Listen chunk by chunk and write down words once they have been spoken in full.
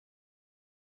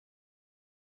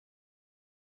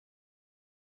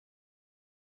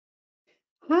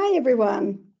Hi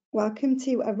everyone, welcome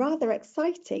to a rather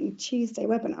exciting Tuesday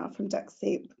webinar from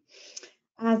Dux-Soup.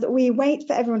 As we wait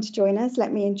for everyone to join us,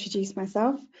 let me introduce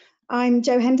myself. I'm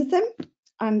Jo Henderson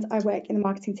and I work in the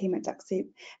marketing team at Dux-Soup.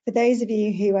 For those of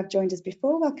you who have joined us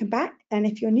before, welcome back. And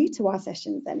if you're new to our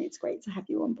sessions, then it's great to have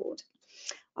you on board.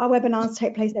 Our webinars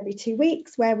take place every 2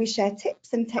 weeks where we share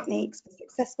tips and techniques for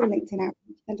successful LinkedIn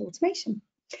outreach and automation.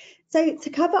 So to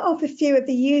cover off a few of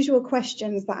the usual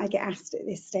questions that I get asked at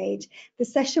this stage, the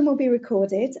session will be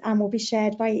recorded and will be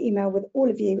shared via email with all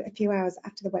of you a few hours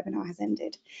after the webinar has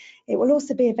ended. It will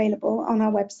also be available on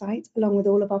our website along with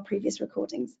all of our previous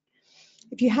recordings.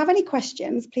 If you have any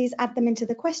questions, please add them into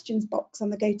the questions box on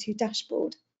the GoTo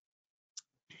dashboard.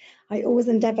 I always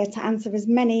endeavour to answer as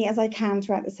many as I can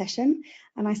throughout the session,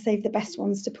 and I save the best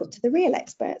ones to put to the real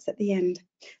experts at the end.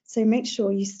 So make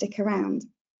sure you stick around.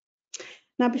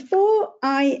 Now, before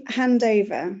I hand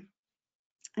over,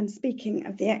 and speaking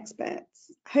of the experts,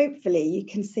 hopefully you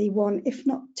can see one, if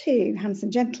not two,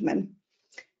 handsome gentlemen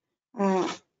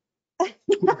behind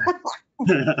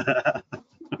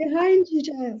you,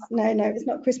 Giles. No, it's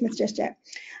not Christmas just yet.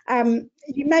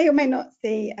 You may or may not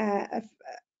see,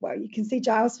 well, you can see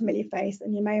Giles' familiar face,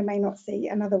 and you may or may not see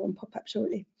another one pop up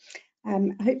shortly.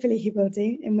 Hopefully he will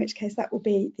do, in which case that will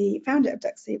be the founder of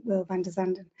Dux-Soup, Will van der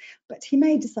Sanden. But he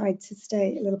may decide to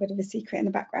stay a little bit of a secret in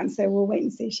the background, so we'll wait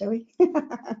and see, shall we?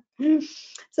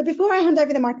 So before I hand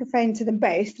over the microphone to them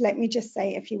both, let me just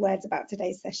say a few words about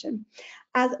today's session.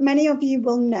 As many of you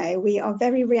will know, we are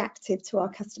very reactive to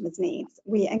our customers' needs.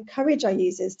 We encourage our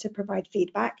users to provide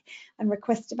feedback and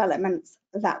request developments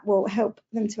that will help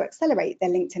them to accelerate their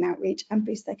LinkedIn outreach and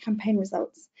boost their campaign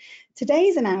results.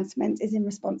 Today's announcement is in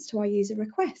response to our user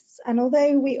requests, and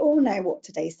although we all know what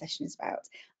today's session is about,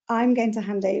 I'm going to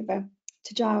hand over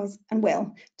to Giles and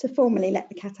Will to formally let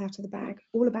the cat out of the bag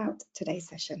all about today's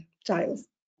session. Giles.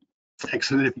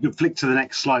 Excellent. If you could flick to the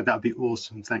next slide, that would be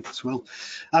awesome. Thanks, Will.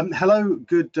 Hello,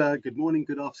 good morning,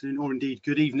 good afternoon, or indeed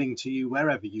good evening to you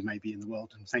wherever you may be in the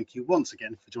world. And thank you once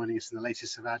again for joining us in the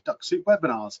latest of our Dux-Soup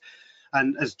webinars.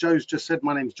 And as Joe's just said,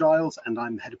 my name's Giles and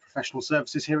I'm Head of Professional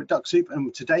Services here at Dux-Soup.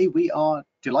 And today we are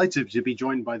delighted to be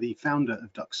joined by the founder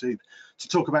of Dux-Soup to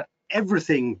talk about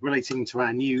everything relating to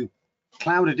our new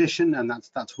Cloud Edition, and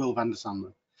that's Will van der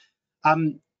Sanden.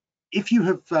 If you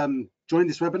have joined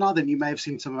this webinar, then you may have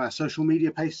seen some of our social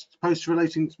media posts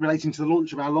relating to the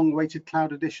launch of our long-awaited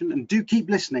Cloud Edition, and do keep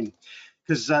listening,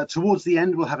 because towards the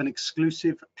end we'll have an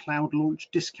exclusive Cloud launch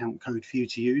discount code for you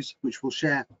to use, which we'll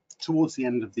share towards the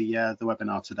end of the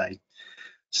webinar today.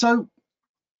 So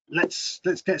let's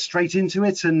get straight into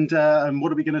it, and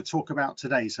what are we going to talk about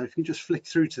today? So if you can just flick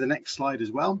through to the next slide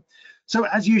as well. So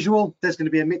as usual, there's going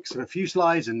to be a mix of a few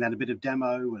slides and then a bit of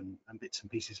demo and bits and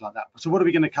pieces like that. So what are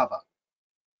we going to cover?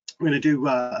 We're going to do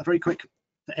a very quick,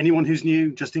 for anyone who's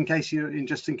new, just in case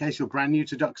you're brand new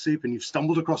to Dux-Soup and you've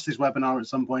stumbled across this webinar at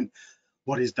some point,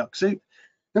 what is Dux-Soup?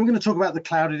 Then we're going to talk about the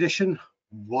Cloud Edition,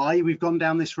 why we've gone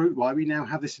down this route, why we now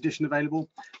have this edition available.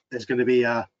 There's going to be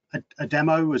a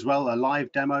demo as well, a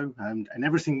live demo, and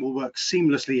everything will work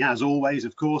seamlessly as always,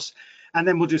 of course. And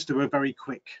then we'll just do a very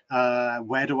quick,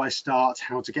 where do I start,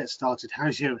 how to get started, how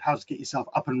to get yourself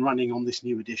up and running on this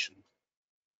new edition.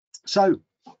 So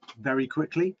very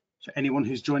quickly, for anyone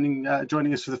who's joining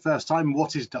us for the first time,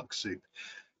 what is Dux-Soup?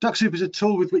 Dux-Soup is a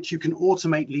tool with which you can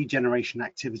automate lead generation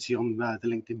activity on the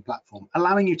LinkedIn platform,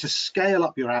 allowing you to scale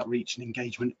up your outreach and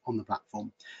engagement on the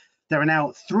platform. There are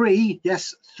now three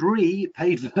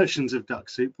paid versions of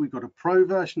Dux-Soup. We've got a Pro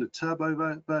version, a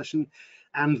Turbo version,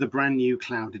 and the brand new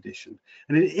Cloud Edition.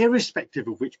 And irrespective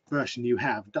of which version you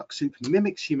have, Dux-Soup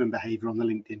mimics human behavior on the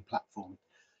LinkedIn platform.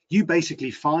 You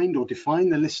basically find or define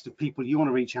the list of people you want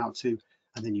to reach out to,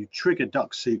 and then you trigger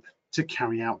Dux-Soup to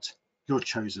carry out your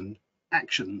chosen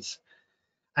actions.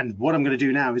 And what I'm going to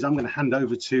do now is I'm going to hand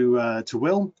over to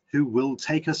Will, who will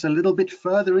take us a little bit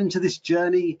further into this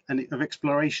journey of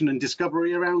exploration and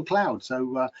discovery around cloud.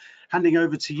 So handing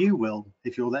over to you, Will,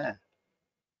 if you're there.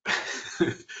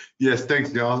 Yes,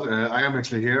 thanks, John. I am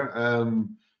actually here.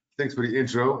 Thanks for the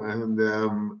intro,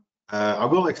 and I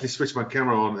will actually switch my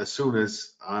camera on as soon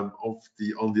as I'm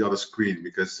on the other screen,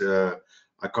 because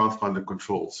I can't find the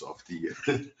controls of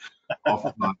the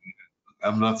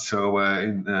I'm not so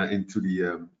into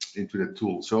the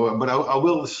tool. So, but I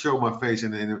will show my face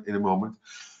in a moment.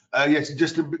 Yes,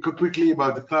 just quickly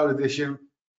about the Cloud Edition.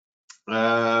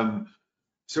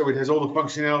 So it has all the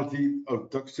functionality of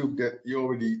Dux-Soup that you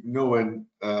already know and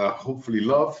hopefully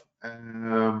love,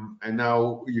 and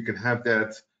now you can have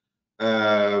that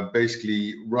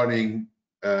basically running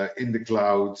in the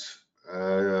cloud,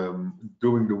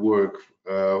 doing the work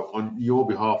on your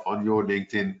behalf on your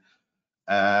LinkedIn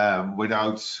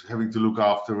without having to look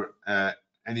after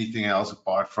anything else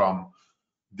apart from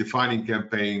defining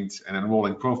campaigns and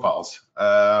enrolling profiles.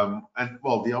 And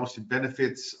well, the obviously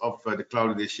benefits of the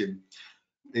Cloud Edition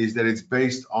is that it's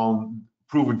based on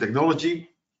proven technology.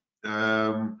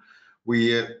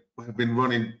 We have been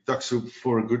running Dux-Soup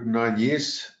for a good 9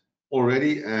 years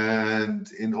already,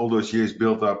 and in all those years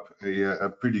built up a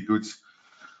pretty good,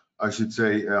 I should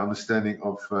say, understanding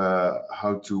of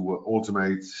how to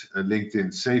automate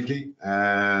LinkedIn safely.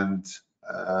 And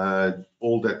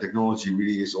all that technology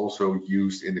really is also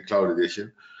used in the Cloud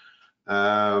Edition.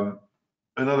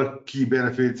 Another key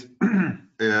benefit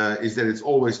is that it's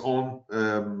always on.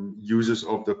 Users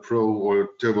of the Pro or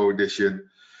Turbo Edition,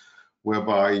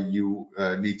 whereby you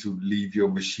need to leave your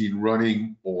machine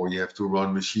running, or you have to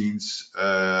run machines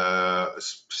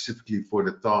specifically for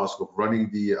the task of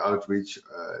running the outreach,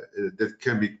 that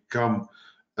can become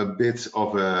a bit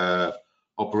of a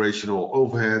operational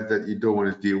overhead that you don't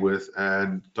want to deal with,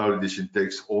 and Cloud Edition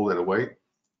takes all that away.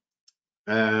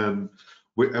 And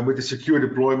with the secure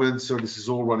deployment, so this is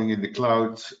all running in the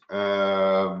cloud,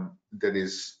 that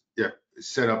is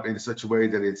set up in such a way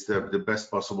that it's the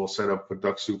best possible setup for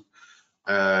Dux-Soup,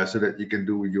 so that you can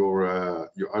do your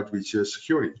outreach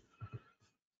securely.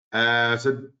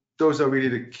 So those are really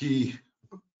the key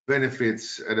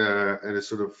benefits at a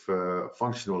sort of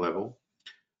functional level.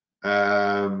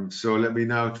 So let me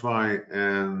now try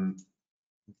and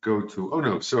go to, oh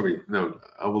no, sorry, no,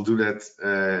 I will do that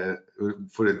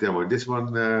for the demo. This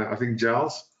one, I think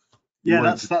Giles.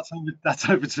 Yeah, that's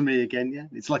over to me again. Yeah,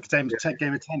 it's like a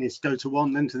game of tennis. Go to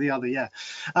one, then to the other. Yeah.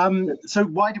 So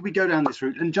why did we go down this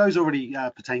route? And Joe's already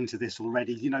pertained to this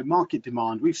already. You know, market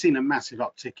demand. We've seen a massive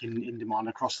uptick in demand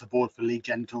across the board for lead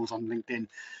gen tools on LinkedIn.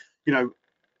 You know,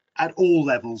 at all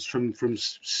levels, from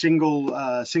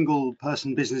single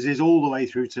person businesses all the way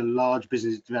through to large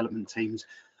business development teams.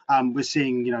 We're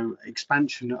seeing, you know,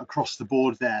 expansion across the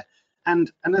board there.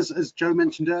 And as Joe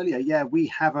mentioned earlier, yeah, we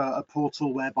have a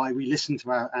portal whereby we listen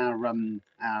to our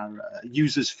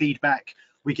users' feedback.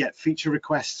 We get feature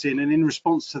requests in, and in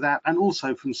response to that, and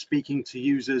also from speaking to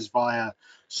users via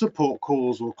support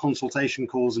calls or consultation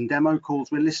calls and demo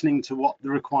calls, we're listening to what the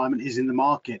requirement is in the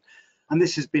market. And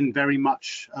this has been very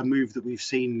much a move that we've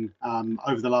seen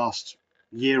over the last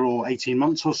year or 18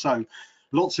 months or so.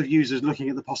 Lots of users looking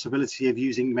at the possibility of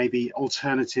using maybe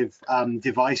alternative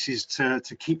devices to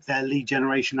keep their lead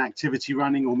generation activity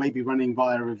running, or maybe running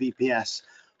via a VPS.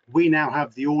 We now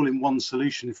have the all-in-one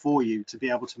solution for you to be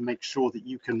able to make sure that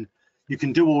you can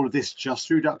do all of this just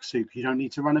through Dux-Soup. You don't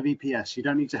need to run a VPS. You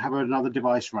don't need to have another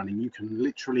device running. You can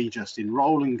literally just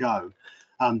enroll and go.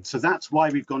 So that's why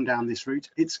we've gone down this route.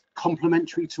 It's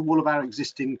complementary to all of our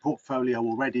existing portfolio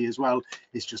already as well.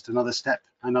 It's just another step,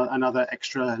 another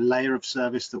extra layer of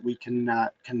service that we can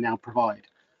now provide.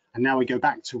 And now we go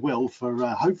back to Will for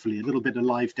hopefully a little bit of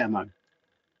live demo.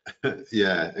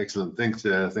 Yeah, excellent. Thanks,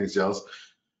 Giles.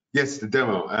 Yes, the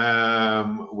demo,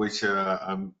 which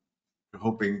I'm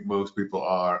hoping most people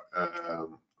are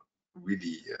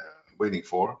really waiting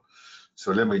for.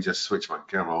 So let me just switch my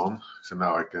camera on. So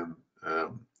now I can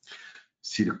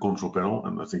see the control panel,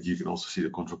 and I think you can also see the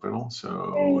control panel.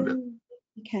 So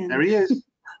you can. There he is.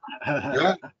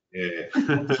 Yeah.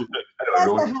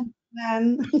 Hello, everyone.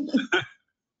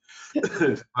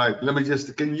 Right. Let me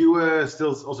just. Can you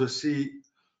still also see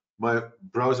my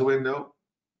browser window?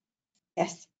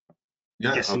 Yes.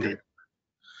 Yeah. Yes, okay.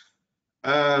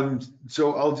 Indeed.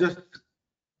 So I'll just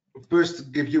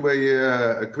first give you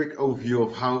a quick overview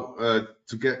of how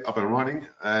to get up and running,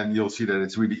 and you'll see that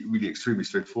it's really extremely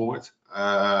straightforward.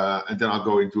 And then I'll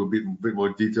go into a bit more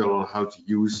detail on how to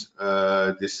use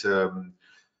this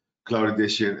Cloud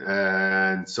Edition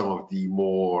and some of the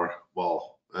more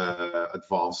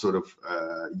advanced sort of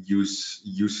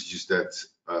usages that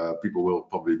people will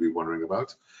probably be wondering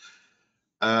about.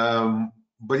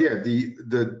 But yeah,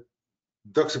 the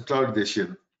Dux-Soup Cloud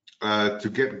Edition, to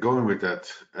get going with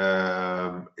that,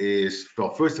 is,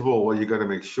 well, first of all, what you got to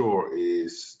make sure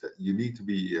is that you need to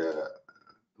be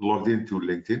logged into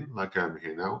LinkedIn, like I'm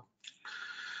here now.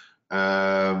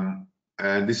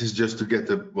 And this is just to get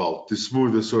the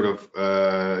smoother sort of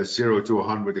 0 to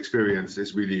 100 experience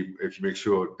is really if you make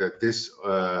sure that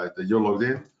that you're logged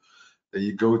in. Then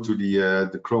you go to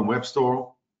the Chrome Web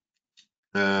Store.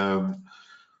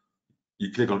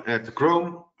 You click on Add to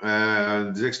Chrome,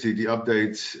 and actually the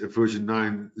update version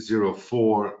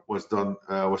 9.04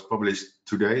 was published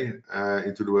today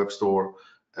into the Web Store.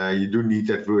 You do need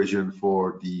that version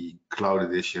for the Cloud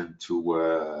Edition to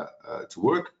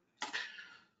work.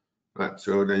 Right,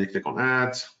 so then you click on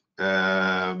Add,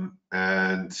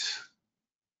 and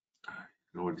you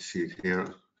can already see it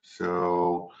here.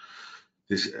 So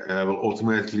this will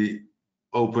automatically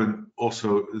open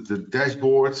also the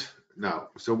dashboard. Now,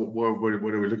 so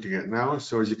what are we looking at now?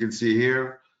 So as you can see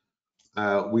here,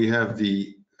 we have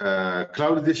the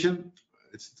Cloud Edition.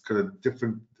 It's got a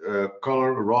different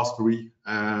color, raspberry,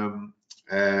 and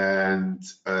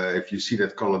if you see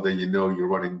that color, then you know you're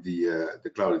running the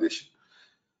Cloud Edition.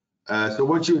 So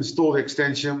once you install the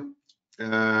extension,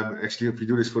 actually, if you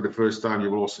do this for the first time, you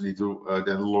will also need to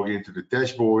then log into the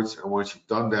dashboards. And once you've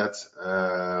done that,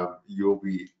 you'll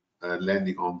be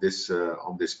landing on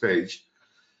this page.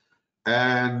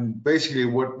 And basically,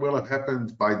 what will have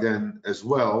happened by then as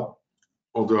well,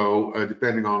 although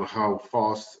depending on how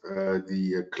fast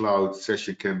the cloud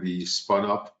session can be spun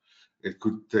up, it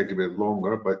could take a bit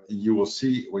longer. But you will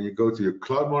see when you go to your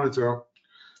cloud monitor,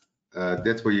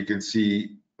 that's where you can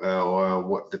see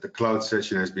that the cloud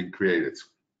session has been created.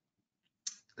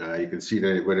 You can see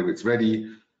that whether it's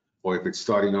ready or if it's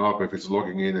starting up, if it's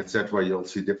logging in, etc. You'll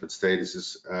see different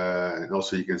statuses, and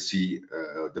also you can see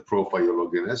the profile you're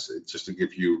logged in as, just to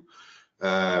give you,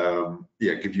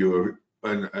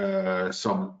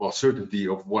 some certainty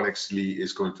of what actually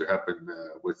is going to happen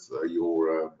with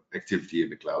your activity in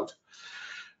the cloud.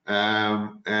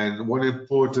 And one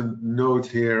important note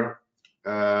here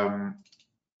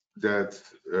that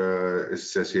it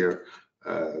says here,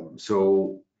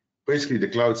 so basically the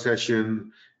cloud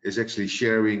session is actually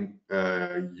sharing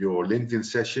your LinkedIn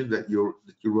session that you're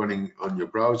running on your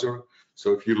browser.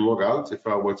 So if you log out, if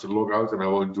I were to log out, and I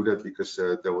won't do that because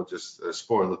that will just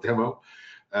spoil the demo,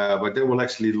 but they will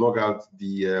actually log out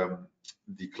the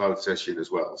cloud session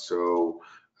as well. So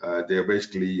they are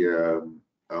basically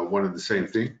one and the same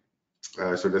thing.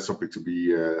 So that's something to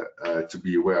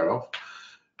be aware of.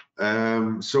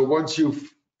 So once you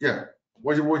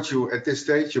at this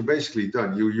stage, you're basically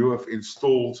done. You have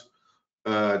installed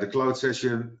the cloud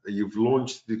session. You've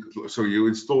launched so you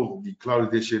installed the Cloud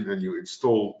Edition, and you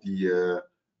installed the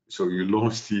you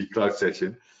launched the cloud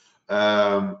session.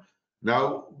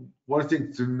 Now, one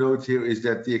thing to note here is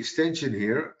that the extension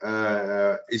here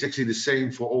is actually the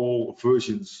same for all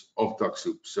versions of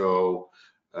Dux-Soup. So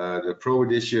the Pro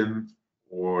Edition,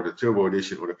 or the Turbo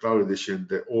Edition, or the Cloud Edition,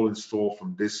 they all install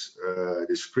from this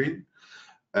screen.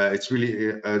 It's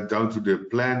really down to the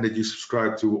plan that you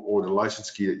subscribe to, or the license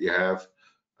key that you have,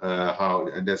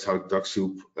 and that's how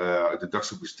Dux-Soup, the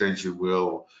Dux-Soup extension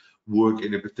will work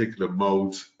in a particular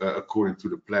mode according to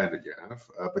the plan that you have.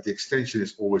 But the extension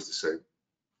is always the same.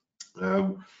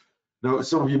 Now,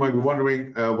 some of you might be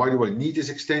wondering, why do I need this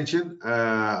extension?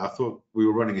 I thought we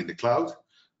were running in the cloud.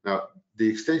 Now, the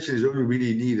extension is only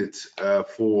really needed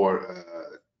for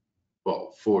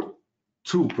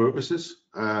two purposes.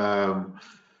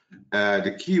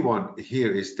 The key one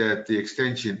here is that the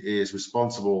extension is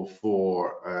responsible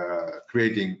for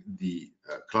creating the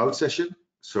cloud session.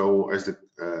 So as the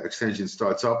extension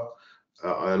starts up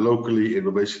locally, it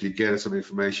will basically gather some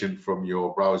information from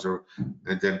your browser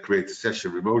and then create the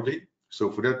session remotely. So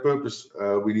for that purpose,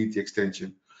 we need the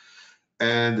extension.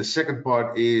 And the second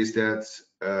part is that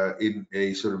in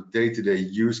a sort of day-to-day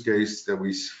use case that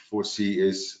we foresee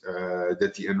is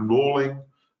that the enrolling,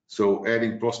 so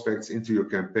adding prospects into your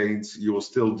campaigns, you will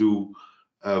still do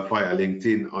via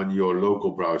LinkedIn on your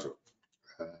local browser.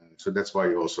 So that's why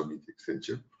you also need the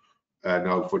extension.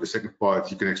 Now, for the second part,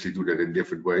 you can actually do that in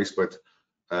different ways, but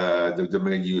the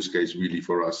main use case really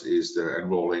for us is the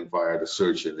enrolling via the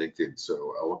search in LinkedIn.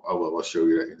 So I'll show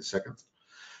you that in a second.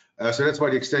 So that's why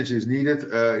the extension is needed.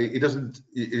 It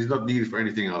is not needed for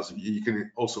anything else. You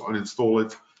can also uninstall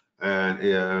it, and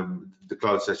the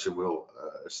cloud session will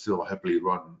still happily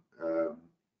run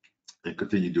and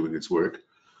continue doing its work.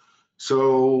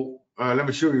 So let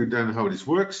me show you then how this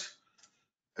works.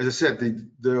 As I said,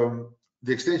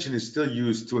 the extension is still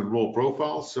used to enroll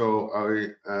profiles. So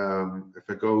if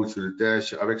I go to the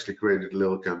dash, I've actually created a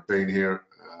little campaign here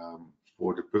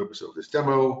for the purpose of this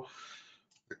demo.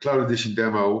 The Cloud Edition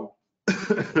demo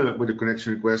with a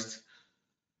connection request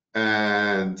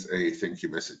and a thank you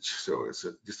message. So it's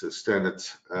just a standard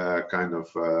kind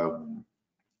of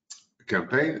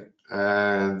campaign,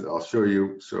 and I'll show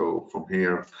you. So from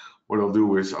here, what I'll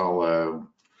do is I'll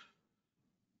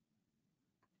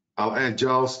add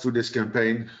Giles to this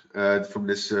campaign from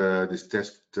this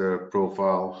test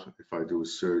profile. If I do a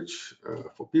search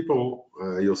for people,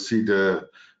 you'll see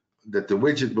that the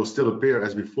widget will still appear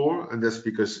as before, and that's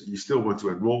because you still want to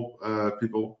enroll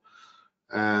people.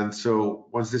 And so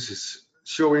once this is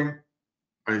showing,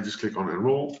 I just click on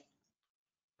enroll,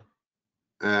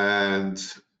 and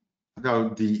now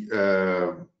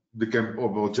Giles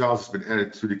has been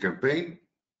added to the campaign.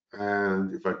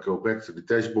 And if I go back to the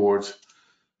dashboard,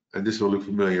 and this will look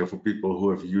familiar for people who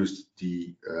have used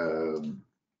the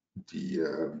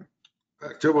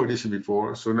Turbo Edition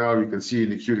before. So now you can see in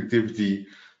the queued activity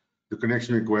the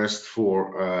connection request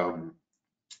for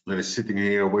that is sitting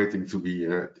here waiting to be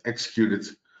executed.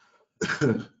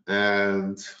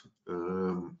 And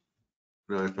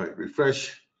now if I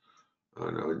refresh,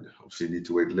 no, obviously need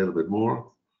to wait a little bit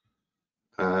more.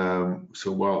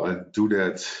 So while I do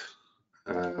that,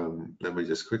 let me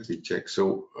just quickly check.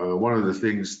 So one of the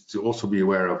things to also be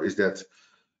aware of is that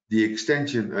the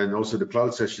extension and also the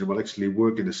cloud session will actually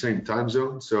work in the same time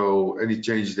zone. So any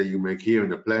changes that you make here in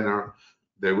the planner,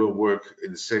 they will work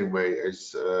in the same way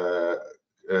as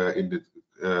in the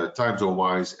time zone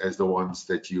wise as the ones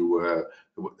that you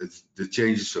the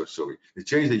changes. The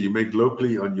change that you make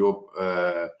locally on your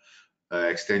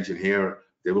extension here,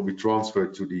 they will be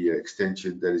transferred to the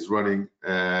extension that is running,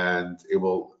 and it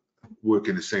will work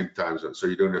in the same time zone. So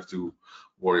you don't have to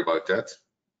worry about that.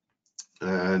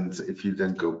 And if you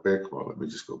then go back, well, let me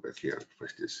just go back here and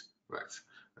refresh this. Right.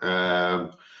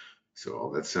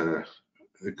 So that's a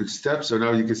good step. So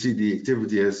now you can see the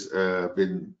activity has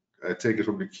been taken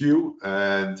from the queue,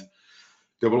 and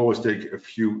that will always take a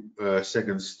few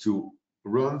seconds to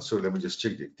run. So let me just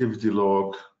check the activity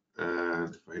log,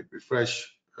 and if I hit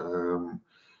refresh, so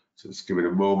let's give it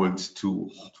a moment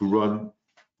to run.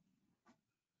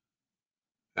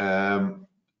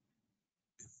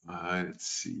 Let's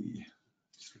see.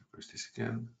 Refresh this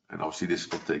again, and obviously this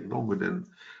will take longer than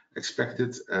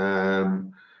expected,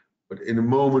 but in a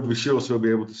moment we should also be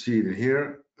able to see it in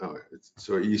here.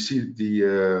 So you see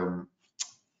the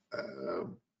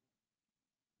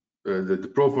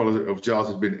profile of Giles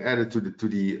has been added to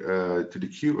the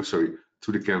queue, sorry,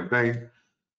 to the campaign,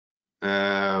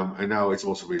 and now it's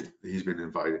also he's been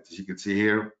invited. As you can see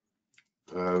here,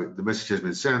 the message has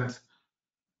been sent,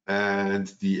 and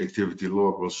the activity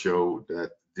log will show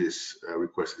that this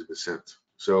request has been sent.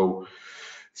 So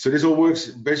this all works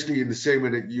basically in the same way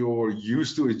that you're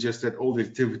used to. It's just that all the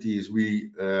activity is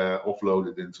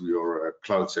offloaded into your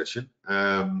cloud session.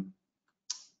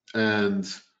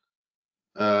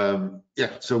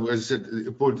 Yeah, so as I said,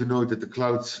 important to note that the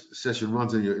cloud session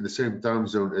runs in the same time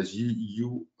zone as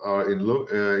you are in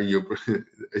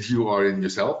as you are in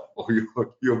yourself or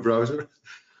your browser.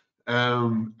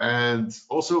 And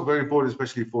also very important,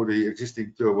 especially for the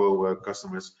existing Turbo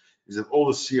customers, is that all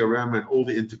the CRM and all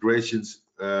the integrations,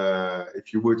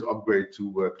 if you were to upgrade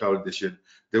to Cloud Edition,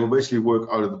 they will basically work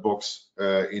out of the box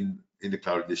in the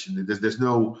Cloud Edition. There's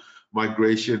no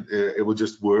migration, it will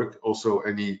just work. Also,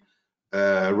 any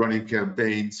running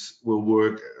campaigns will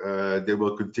work, they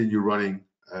will continue running.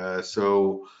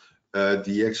 So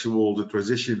the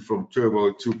transition from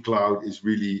Turbo to Cloud is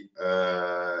really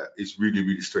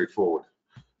straightforward.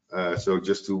 So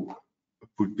just to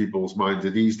put people's minds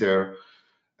at ease there,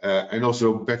 and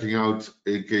also backing out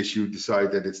in case you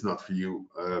decide that it's not for you.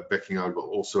 Backing out, but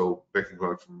also backing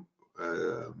out from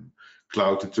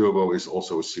Cloud to Turbo is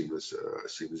also a seamless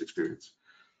experience.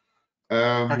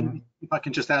 If I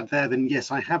can just add there, then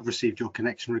yes, I have received your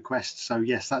connection request. So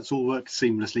yes, that's all worked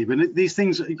seamlessly. But these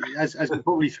things, as you're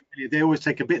probably familiar, they always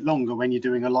take a bit longer when you're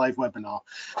doing a live webinar.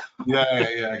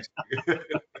 Yeah.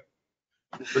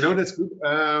 But no, that's good.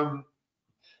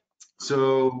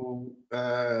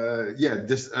 Yeah,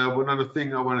 this one other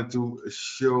thing I wanted to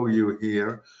show you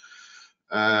here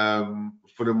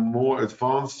for the more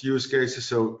advanced use cases.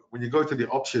 So when you go to the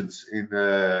options in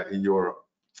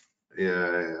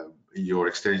your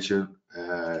extension,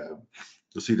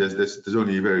 you'll see there's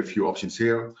only very few options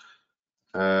here,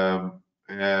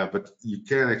 but you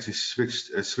can actually switch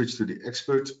to the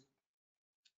expert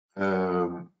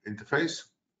interface,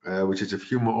 which is a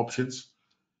few more options.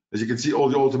 As you can see, all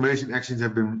the automation actions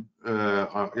have been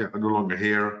are no longer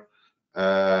here,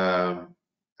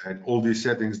 and all these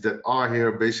settings that are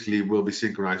here basically will be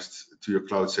synchronized to your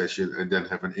cloud session and then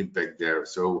have an impact there.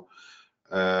 So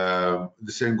the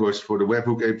same goes for the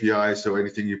webhook API. So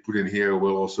anything you put in here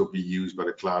will also be used by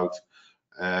the cloud,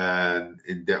 and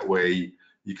in that way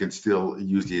you can still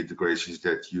use the integrations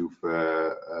that you've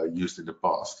used in the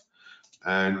past.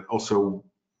 And also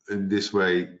in this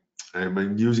way,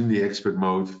 when using the expert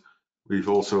mode, we've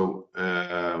also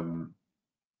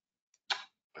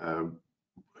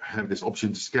have this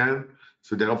option to scan.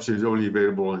 So that option is only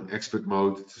available in expert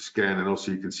mode to scan, and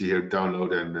also you can see here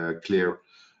download and clear.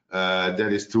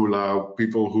 That is to allow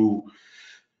people who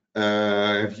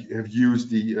have used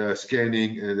the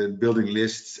scanning and then building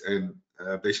lists and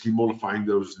basically modifying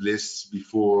those lists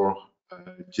before,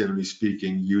 generally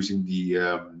speaking, using the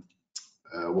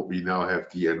what we now have,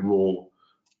 the enroll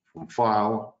from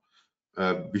file.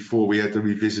 Before we had the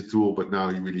revisit tool, but now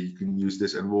you can use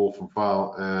this enroll from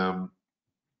file,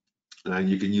 and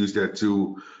you can use that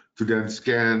to then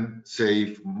scan,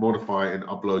 save, modify, and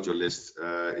upload your list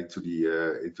into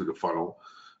the funnel.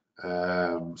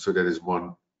 So that is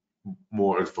one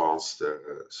more advanced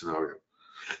scenario.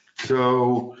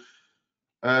 So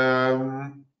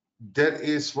that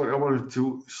is what I wanted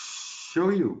to show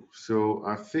you. So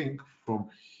I think from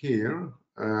here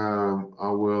I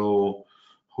will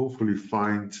hopefully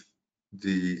find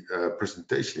the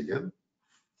presentation again.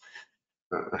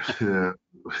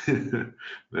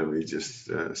 Let me just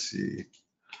see.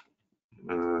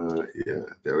 Yeah,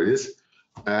 there it is.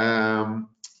 And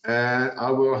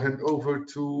I will hand over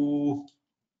to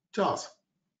Charles.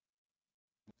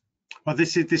 Well,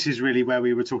 this is really where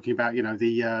we were talking about, you know,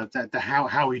 the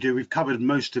how we do. We've covered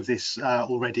most of this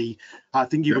already. I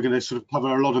think you were going to sort of cover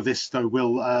a lot of this, though,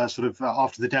 Will, sort of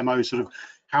after the demo, sort of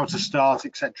how to start,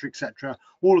 etc., etc.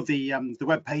 All of the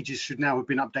web pages should now have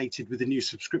been updated with the new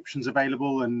subscriptions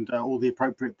available and all the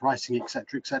appropriate pricing,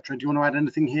 etc., etc. Do you want to add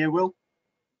anything here, Will?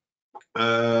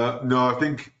 No, I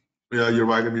think you're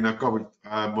right. I mean, I covered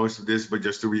most of this, but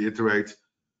just to reiterate.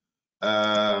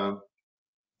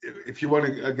 If you want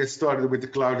to get started with the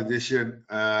Cloud Edition,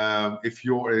 if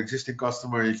you're an existing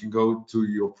customer, you can go to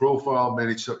your profile,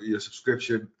 manage your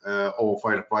subscription, or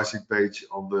find a pricing page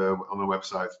on the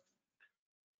website.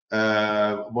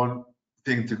 One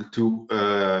thing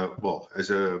well, as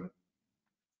a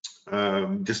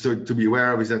just to be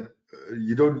aware of is that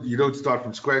you don't start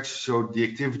from scratch. So the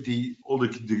activity, all the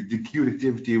queued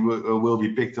activity will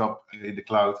be picked up in the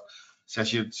cloud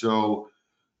session. So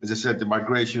as I said, the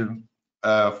migration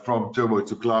from Turbo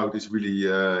to Cloud is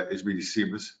really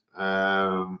seamless.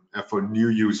 And for new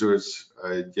users,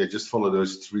 yeah, just follow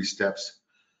those 3 steps.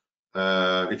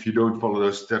 If you don't follow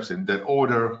those steps in that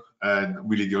order, and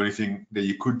really the only thing that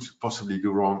you could possibly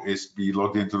do wrong is be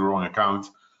logged into the wrong account,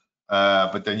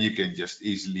 but then you can just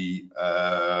easily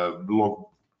log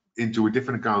into a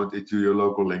different account into your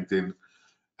local LinkedIn,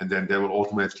 and then they will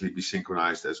automatically be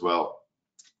synchronized as well.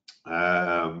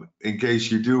 In case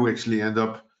you do actually end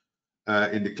up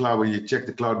in the cloud, when you check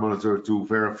the cloud monitor to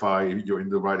verify you're in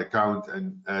the right account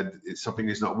and something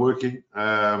is not working,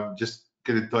 just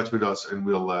get in touch with us and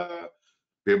we'll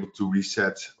be able to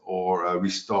reset or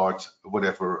restart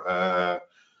whatever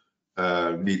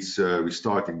needs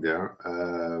restarting there.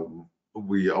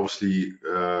 We obviously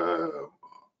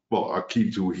well, are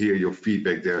keen to hear your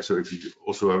feedback there. So if you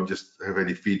also just have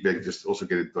any feedback, just also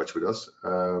get in touch with us.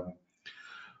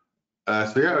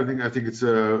 So yeah, I think it's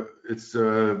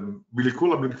really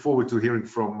cool. I'm looking forward to hearing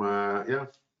from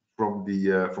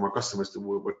from our customers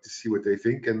to see what they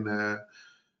think and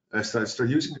start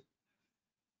using it.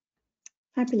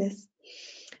 Fabulous.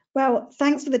 Well,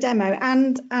 thanks for the demo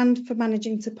and for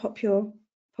managing to pop your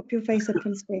face up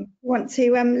on screen. Want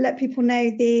to let people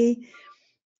know the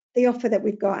offer that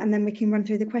we've got, and then we can run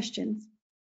through the questions.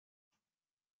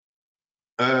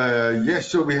 Yes,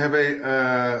 so we have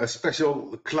a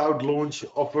special cloud launch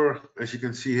offer. As you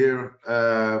can see here,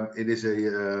 it is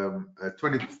a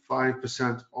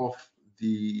 25% off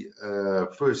the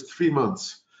first 3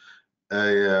 months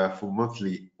for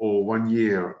monthly or 1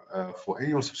 year for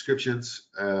annual subscriptions.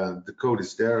 The code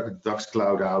is there, Dux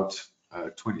Cloud Out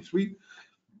 23.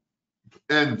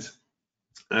 And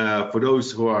for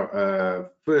those who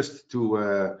are first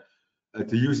to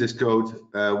use this code,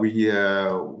 we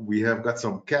have got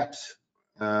some caps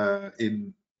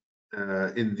in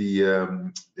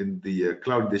the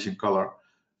Cloud Edition color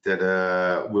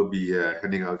that we'll be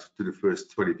handing out to the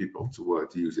first 20 people to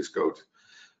use this code.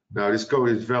 Now, this code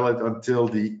is valid until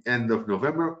the end of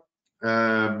November,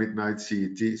 midnight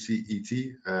CET.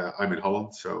 I'm in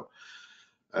Holland, so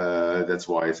that's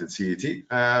why it's in CET.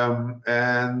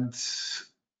 And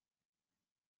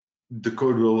the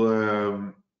code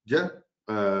will,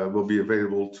 will be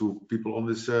available to people on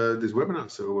this this webinar.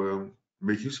 So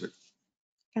make use of it.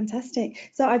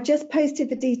 Fantastic. So I've just posted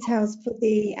the details for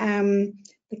the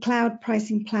cloud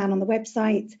pricing plan on the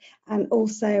website, and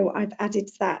also I've added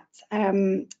that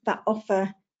that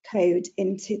offer code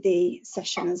into the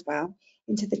session as well,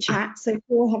 into the chat. So if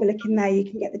you all have a look in there, you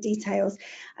can get the details.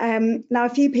 Now, a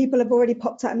few people have already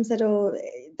popped up and said, oh,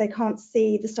 they can't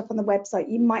see the stuff on the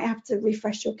website. You might have to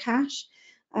refresh your cache,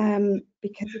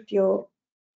 because if you're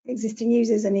existing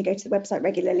users and you go to the website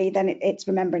regularly, then it's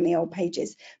remembering the old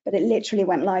pages, but it literally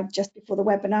went live just before the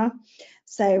webinar.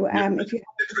 So if you have to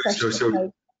refresh the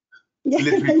code,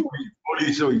 literally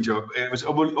only so Joe, it was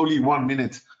only 1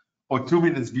 minute or 2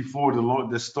 minutes before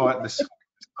the start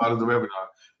of the webinar.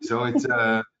 So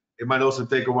it might also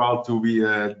take a while to be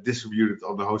distributed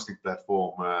on the hosting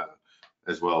platform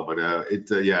as well. But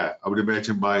yeah, I would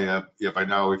imagine by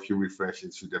now, if you refresh,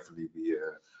 it should definitely be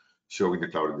showing the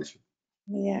Cloud Edition.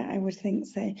 Yeah, I would think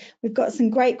so. We've got some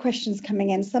great questions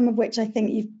coming in, some of which I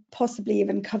think you've possibly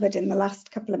even covered in the last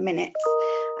couple of minutes.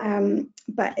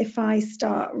 But if I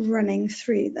start running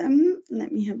through them,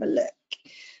 let me have a look.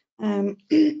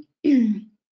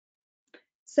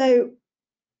 So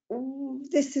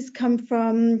this has come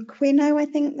from Quino, I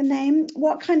think the name.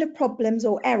 What kind of problems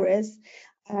or errors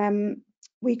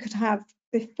we could have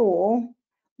before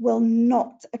will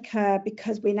not occur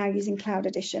because we're now using Cloud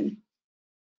Edition?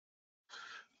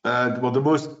 Well, the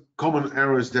most common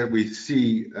errors that we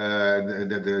see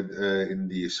in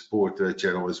the support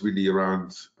channel is really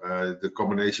around the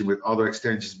combination with other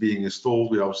extensions being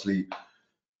installed. We obviously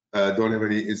don't have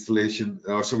any installation,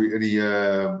 any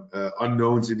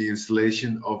unknowns in the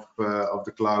installation of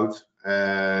the cloud,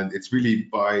 and it's really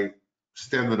by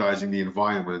standardizing the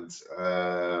environment.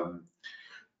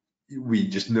 We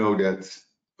just know that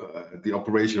the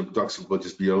operation of Dux-Soup will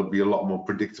just be a lot more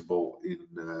predictable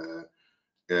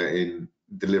in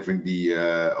delivering the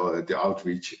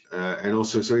outreach, and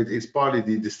also so it's partly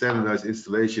the standardized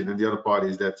installation, and the other part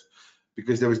is that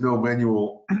because there is no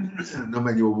manual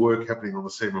work happening on the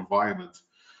same environment,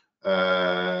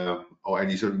 or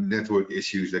any sort of network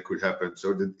issues that could happen.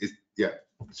 So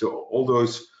so all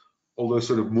those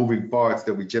sort of moving parts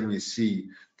that we generally see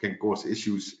can cause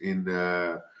issues in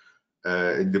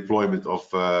deployment of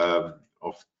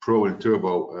Pro and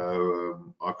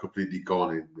Turbo are completely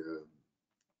gone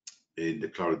in the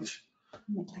Cloud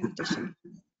Edition.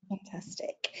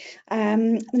 Fantastic.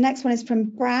 The next one is from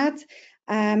Brad.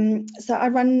 So I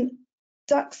run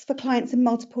Dux for clients in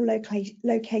multiple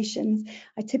locations.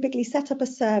 I typically set up a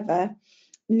server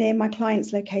near my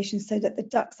client's location so that the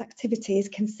Dux activity is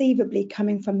conceivably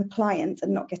coming from the client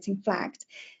and not getting flagged.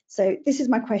 So this is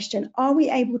my question. Are we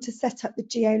able to set up the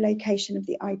geolocation of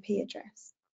the IP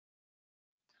address?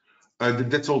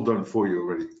 That's all done for you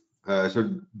already.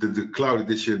 So the Cloud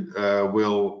Edition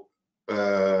will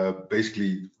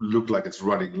basically look like it's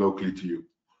running locally to you.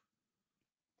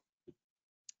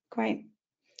 Great.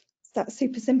 That's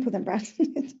super simple then, Brad.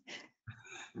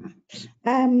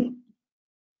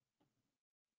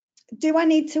 Do I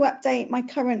need to update my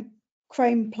current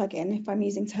Chrome plugin if I'm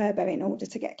using Turbo in order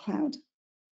to get Cloud?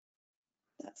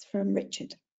 That's from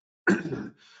Richard.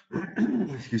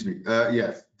 Excuse me.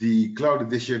 Yes, the Cloud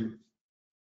Edition,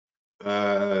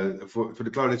 for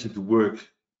the Cloud Edition to work,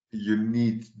 you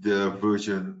need the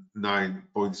version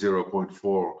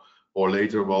 9.0.4 or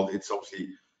later. Well, it's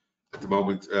obviously at the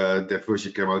moment that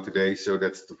version came out today, so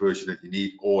that's the version that you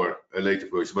need, or a later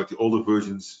version. But the older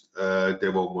versions they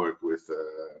won't work with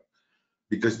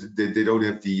because they don't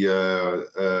have the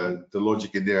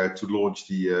logic in there to launch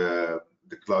the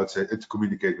cloud to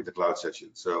communicate with the cloud session.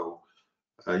 So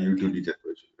you do need that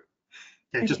version.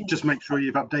 Yeah, just make sure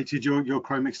you've updated your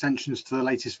Chrome extensions to the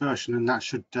latest version, and that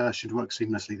should work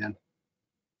seamlessly then.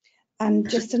 And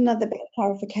just another bit of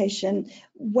clarification,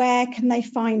 where can they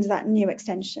find that new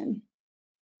extension?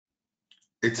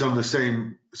 It's on the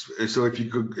same. So if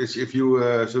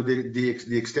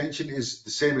the extension is the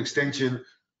same extension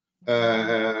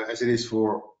as it is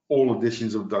for all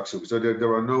editions of Dux-Soup. So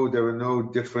there are no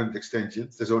different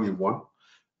extensions. There's only one,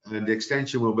 and the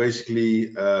extension will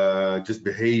basically just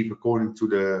behave according to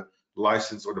the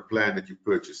license or the plan that you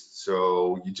purchased.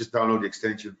 So you just download the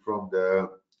extension from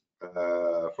the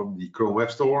Chrome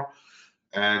Web Store,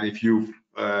 and if you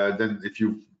have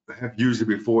used it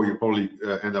before, you probably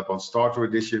end up on Starter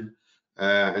Edition,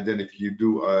 and then if you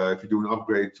do an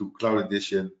upgrade to Cloud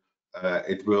Edition,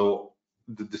 it will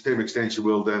the same extension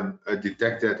will then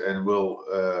detect that and will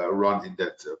run in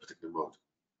that particular mode.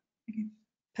 Okay.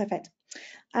 Perfect.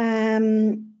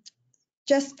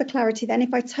 Just for clarity then,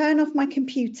 if I turn off my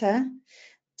computer,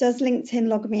 does LinkedIn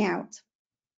log me out?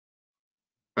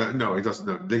 No, it doesn't.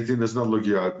 No, LinkedIn does not log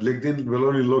you out. LinkedIn will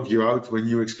only log you out when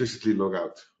you explicitly log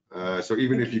out. So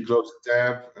even if you close the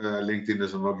tab, LinkedIn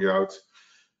doesn't log you out.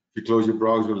 If you close your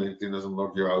browser, LinkedIn doesn't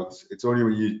log you out. It's only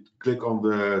when you click on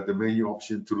the menu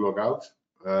option to log out,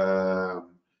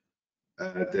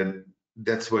 then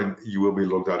that's when you will be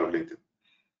logged out of LinkedIn.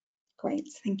 Great,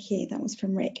 thank you. That was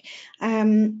from Rick.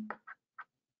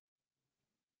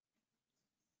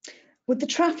 Would the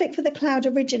traffic for the cloud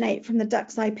originate from the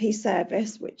Dux IP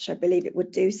service, which I believe it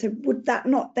would do? So would that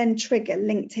not then trigger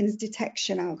LinkedIn's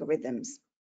detection algorithms?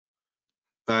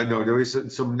 No, there is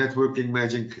some networking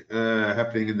magic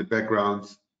happening in the background.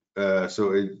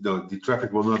 So no, the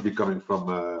traffic will not be coming from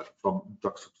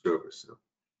Dux-Soup service. No.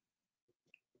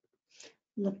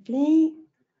 Lovely.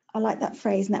 I like that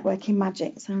phrase, networking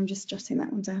magic. So I'm just jotting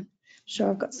that one down. sure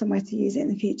I've got somewhere to use it in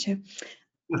the future.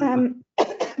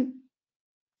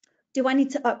 Do I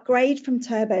need to upgrade from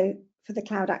Turbo for the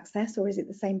cloud access, or is it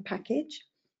the same package?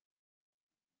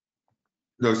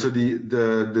 No, so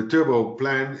the Turbo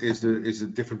plan is a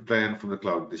different plan from the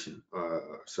Cloud Edition.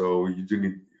 So you do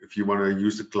need, if you want to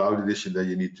use the Cloud Edition, then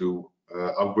you need to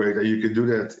upgrade, and you can do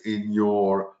that in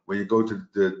your, when you go to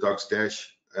the Dux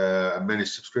Dash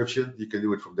managed subscription, you can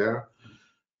do it from there.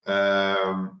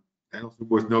 And also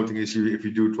worth noting is if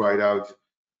you do try it out,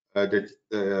 that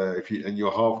if you and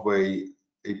you're halfway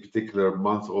a particular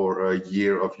month or a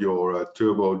year of your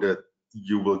Turbo, that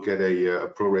you will get a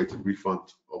prorated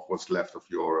refund of what's left of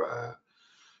your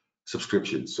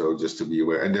subscription. So just to be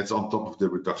aware, and that's on top of the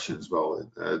reduction as well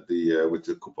with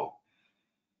the coupon.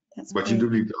 That's but great. you do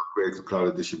need to upgrade the Cloud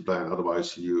Edition plan,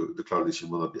 otherwise the Cloud Edition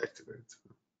will not be activated.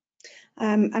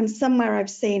 And somewhere I've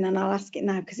seen, and I'll ask it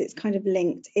now because it's kind of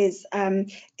linked, is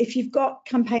if you've got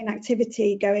campaign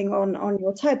activity going on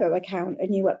your Turbo account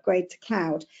and you upgrade to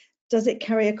Cloud, does it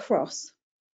carry across?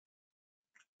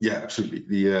 Yeah,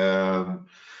 absolutely.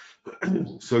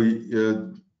 So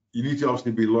you need to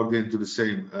obviously be logged into the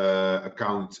same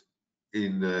account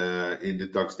in the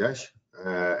Dux Dash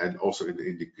and also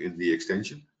in the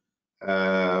extension.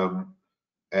 And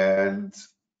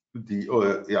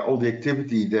all the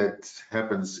activity that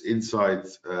happens inside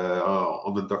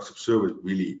on the Dux-Soup server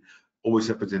really always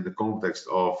happens in the context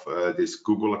of this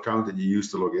Google account that you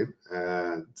use to log in.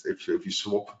 And if you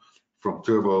swap from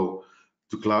Turbo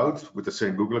to Cloud with the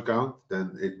same Google account,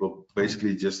 then it will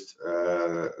basically just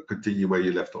continue where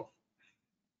you left off.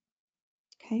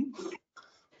 Okay.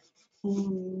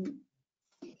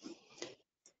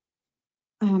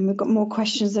 We've got more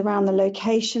questions around the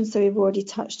location, so we've already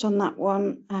touched on that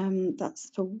one. That's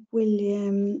for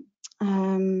William.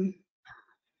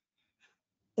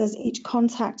 Does each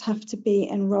contact have to be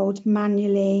enrolled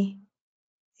manually,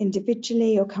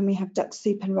 individually, or can we have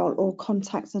Dux-Soup enroll all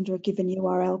contacts under a given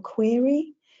URL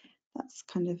query? That's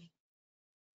kind of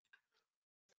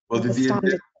the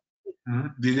standard.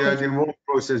 The enroll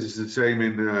process is the same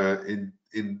in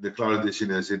the Cloud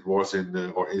Edition as it was in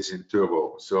or is in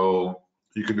Turbo. So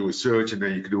you can do a search and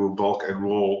then you can do a bulk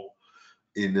enroll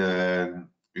in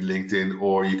LinkedIn,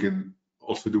 or you can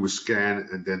also do a scan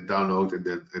and then download and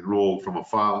then enroll from a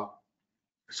file.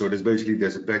 So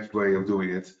there's a batch way of doing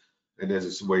it, and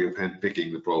there's a way of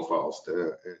handpicking the profiles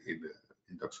in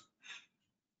Dux.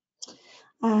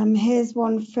 Here's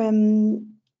one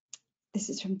from, this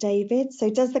is from David. So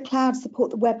does the cloud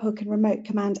support the webhook and remote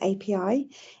command API?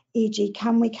 E.g.,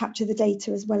 can we capture the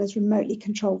data as well as remotely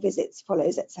control visits,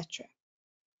 follows, etc.?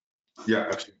 Yeah,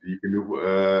 absolutely. You can do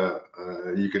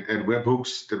you can add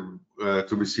webhooks to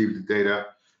receive the data,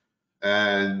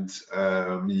 and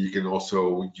you can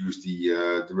also use the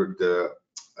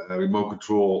remote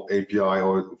control API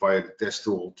or via the test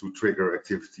tool to trigger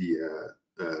activity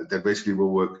that basically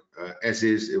will work as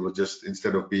is. It will just,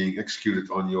 instead of being executed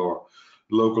on your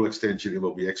local extension, it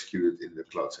will be executed in the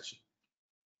cloud session.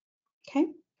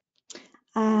 Okay.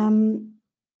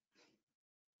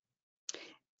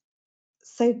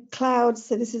 So cloud,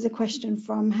 so this is a question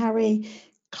from Harry.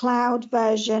 Cloud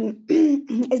version,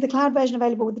 is the cloud version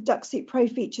available with the Dux-Soup Pro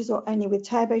features or only with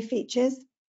Turbo features?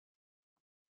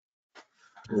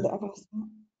 Well,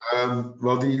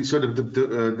 the sort of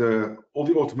all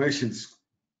the automations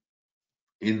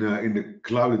in the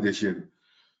Cloud Edition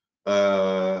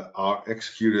are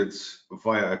executed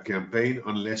via a campaign,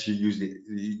 unless you use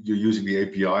you're using the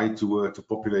API to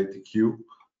populate the queue.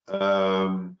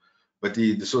 But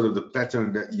the sort of the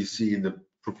pattern that you see in the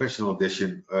Professional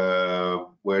Edition,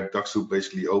 where Dux-Soup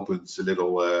basically opens a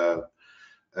little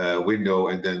window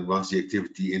and then runs the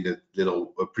activity in that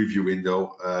little preview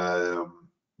window,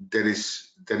 that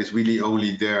is really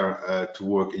only there to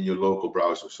work in your local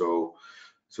browser. So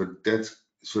that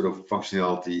sort of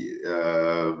functionality,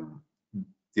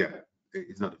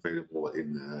 it's not available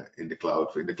in the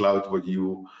cloud. In the cloud, what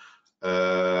you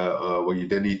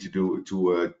then need to do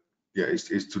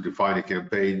is to define a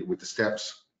campaign with the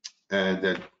steps and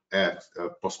then add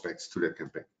prospects to that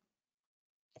campaign.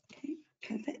 Okay,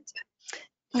 perfect.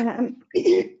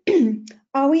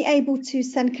 Are we able to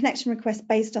send connection requests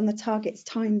based on the target's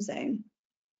time zone?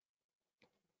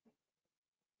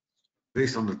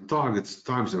 Based on the target's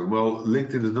time zone? Well,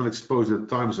 LinkedIn does not expose the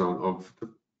time zone of the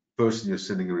person you're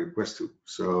sending a request to.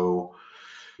 So,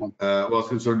 no.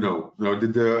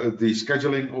 The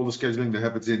scheduling, all the scheduling that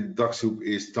happens in Dux-Soup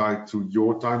is tied to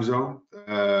your time zone.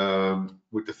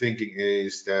 With the thinking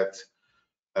is that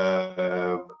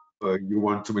you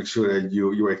want to make sure that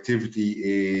your activity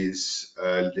is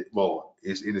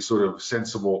in a sort of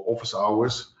sensible office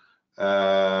hours.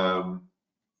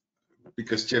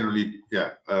 because generally,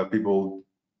 people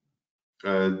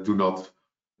do not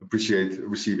appreciate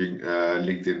receiving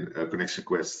LinkedIn connection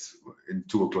requests in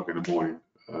 2 o'clock in the morning.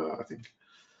 I think.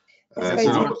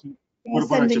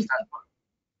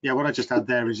 What I just add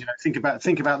there is, think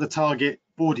about the target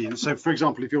audience. So, for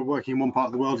example, if you're working in one part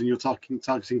of the world and you're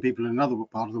targeting people in another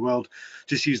part of the world,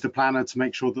 just use the planner to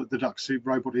make sure that the Dux-Soup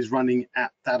robot is running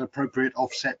at that appropriate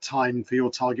offset time for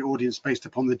your target audience based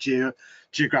upon the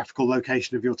geographical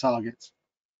location of your targets.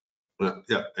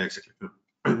 Yeah, exactly.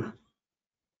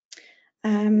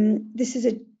 This is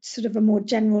a sort of a more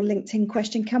general LinkedIn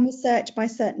question. Can we search by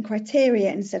certain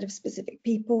criteria instead of specific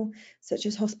people, such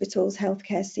as hospitals,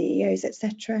 healthcare CEOs,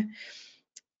 etc.?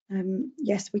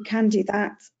 Yes, we can do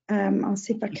that. I'll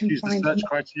see if I can find the search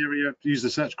criteria. Use the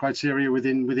search criteria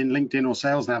within LinkedIn or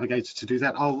Sales Navigator to do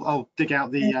that. I'll dig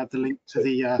out the link to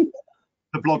the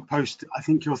blog post I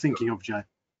think you're thinking of, Joe.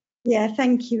 Yeah,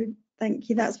 thank you.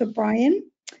 That's for Brian.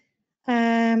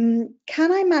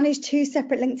 Can I manage 2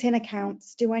 separate LinkedIn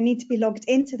accounts? Do I need to be logged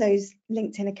into those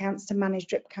LinkedIn accounts to manage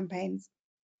drip campaigns?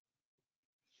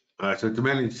 So to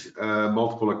manage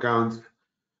multiple accounts,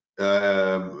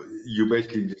 you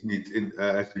basically just need,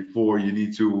 as before, you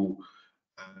need to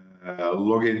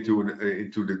log into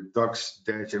the Dux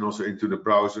dash and also into the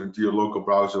browser, into your local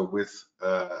browser with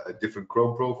a different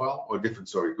Chrome profile or different,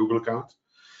 Google account.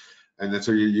 And then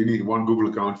so you need one Google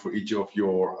account for each of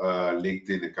your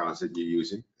LinkedIn accounts that you're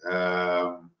using.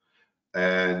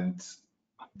 And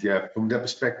yeah, from that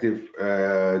perspective,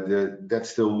 that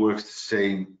still works the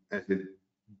same as it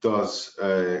does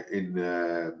in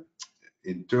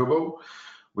Turbo,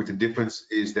 with the difference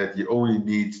is that you only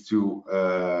need to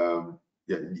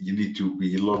you need to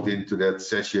be logged into that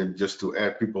session just to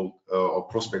add people or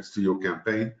prospects to your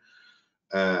campaign.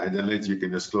 And then later you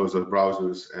can just close those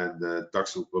browsers and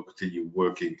Dux-Soup will continue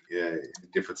working in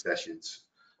different sessions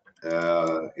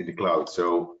in the cloud.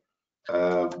 So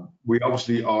we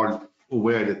obviously are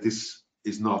aware that this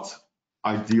is not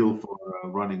ideal for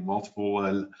running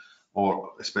multiple,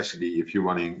 or especially if you're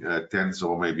running tens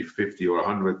or maybe 50 or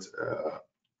 100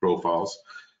 profiles.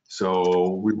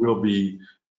 So we will be,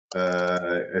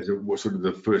 as it was sort of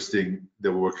the first thing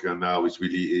that we're working on now, is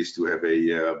to have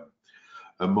a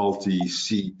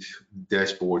multi-seat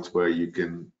dashboard where you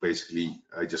can basically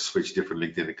just switch different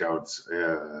LinkedIn accounts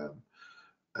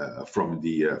from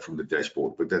the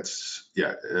dashboard. But that's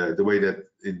the way that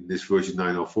in this version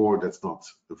 904 that's not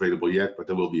available yet, but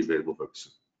that will be available very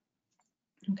soon.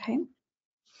 Okay.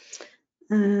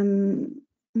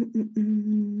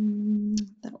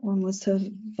 That one was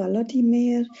to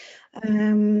Volodymyr.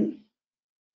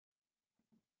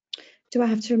 Do I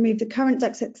have to remove the current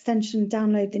Dux extension,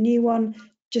 download the new one?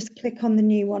 Just click on the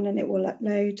new one and it will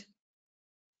upload.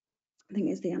 I think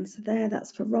is the answer there.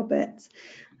 That's for Robert.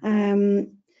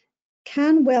 Can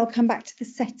Will come back to the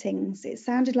settings? It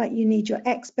sounded like you need your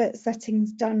expert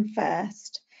settings done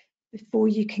first before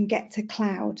you can get to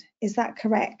cloud. Is that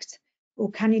correct? Or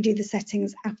can you do the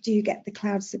settings after you get the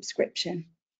cloud subscription?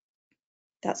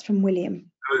 That's from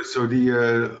William. So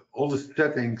all the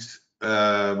settings,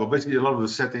 well, basically a lot of the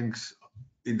settings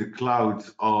in the cloud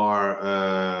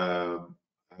are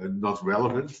not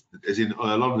relevant. As in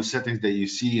a lot of the settings that you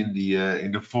see in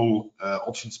the full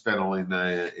options panel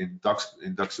in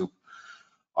Dux-Soup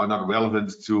are not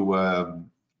relevant to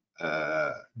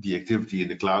the activity in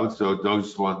the cloud. So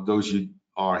those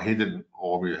are hidden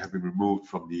or have been removed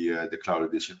from the cloud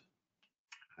edition.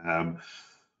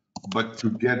 But to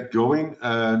get going,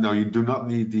 no, you do not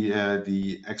need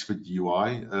the expert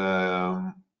UI.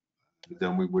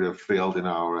 Then we would have failed in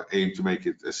our aim to make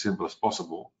it as simple as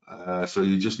possible. So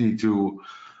you just need to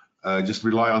just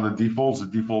rely on the defaults. The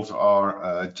defaults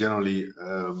are generally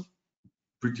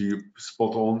pretty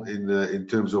spot on in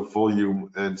terms of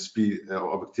volume and speed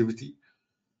of activity.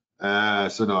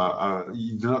 So no,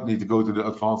 you do not need to go to the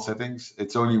advanced settings.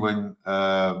 It's only when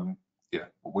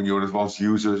when you're an advanced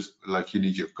user, like you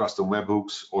need your custom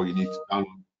webhooks or you need to download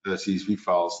CSV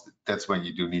files, that's when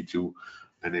you do need to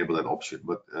enable that option,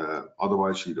 but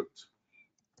otherwise you don't.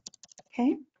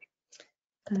 Okay.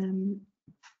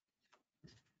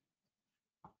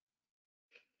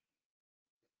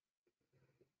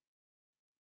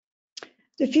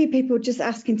 A few people just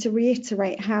asking to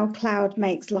reiterate how cloud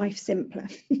makes life simpler.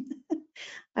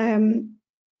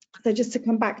 So just to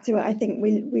come back to it, I think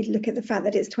we look at the fact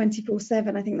that it's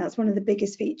 24/7. I think that's one of the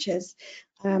biggest features.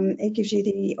 It gives you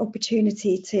the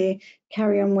opportunity to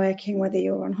carry on working, whether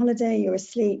you're on holiday, you're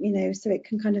asleep, so it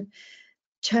can kind of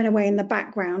churn away in the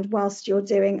background whilst you're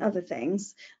doing other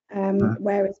things.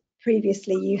 Whereas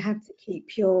previously you had to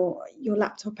keep your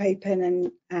laptop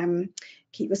open and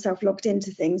keep yourself logged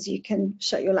into things, you can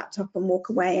shut your laptop and walk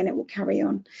away and it will carry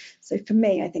on. So for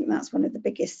me, I think that's one of the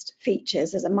biggest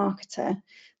features as a marketer,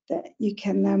 that you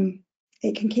can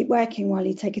it can keep working while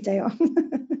you take a day off.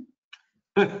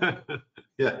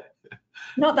 Yeah.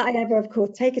 Not that I ever, of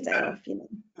course, take a day off, you know.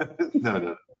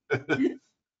 No.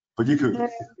 But you could.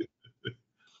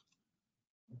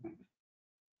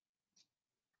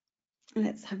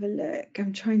 Let's have a look.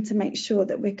 I'm trying to make sure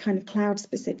that we're kind of cloud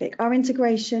specific. Are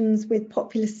integrations with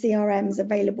popular CRMs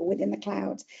available within the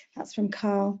cloud? That's from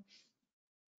Carl.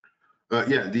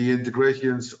 Yeah, the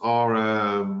integrations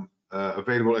are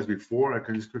available as before. I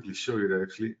can just quickly show you that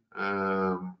actually.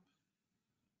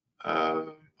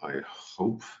 I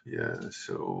hope, yeah.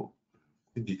 So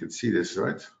I think you can see this,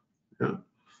 right? Yeah.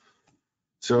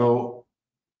 So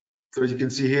as you can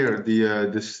see here, the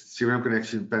CRM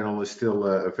connection panel is still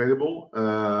available,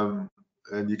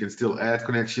 and you can still add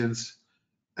connections.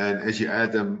 And as you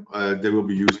add them, they will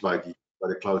be used by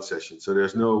the cloud session. So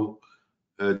there's no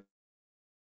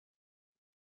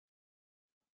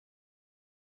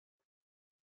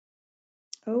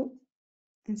Oh,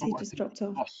 and he just dropped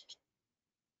off.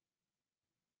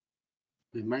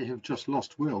 We may have just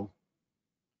lost Will.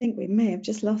 I think we may have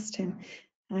just lost him.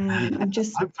 I'm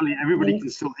just hopefully everybody can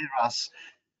still hear us.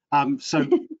 So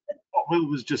what Will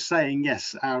was just saying,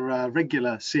 yes, our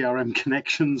regular CRM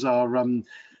connections are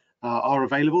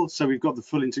available. So we've got the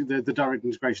full the direct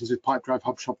integrations with Pipedrive,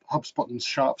 HubSpot, and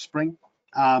SharpSpring.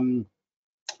 And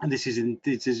this is in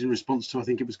response to, I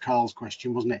think it was Carl's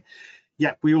question, wasn't it?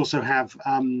 Yeah, we also have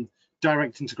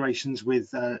direct integrations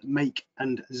with Make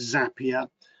and Zapier.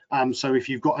 So if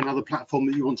you've got another platform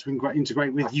that you want to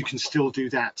integrate with, you can still do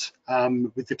that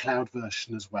with the cloud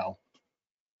version as well.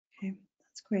 Okay,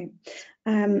 that's great.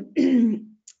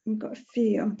 We've got a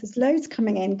few. There's loads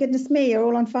coming in. Goodness me, you're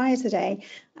all on fire today.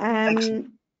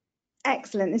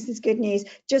 Excellent. This is good news.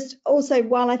 Just also,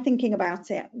 while I'm thinking about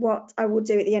it, what I will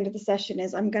do at the end of the session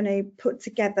is I'm going to put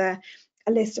together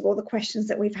a list of all the questions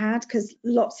that we've had, because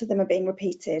lots of them are being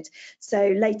repeated. So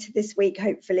later this week,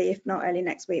 hopefully, if not early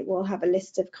next week, we'll have a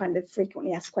list of kind of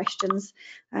frequently asked questions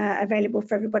available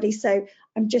for everybody. So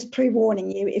I'm just pre-warning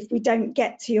you, if we don't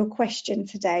get to your question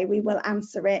today, we will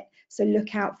answer it. So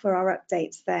look out for our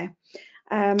updates there.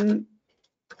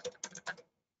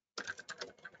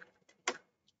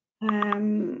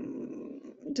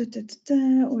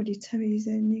 Already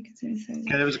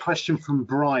Okay, there was a question from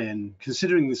Brian.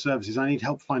 Considering the services, I need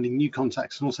help finding new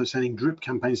contacts and also sending drip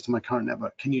campaigns to my current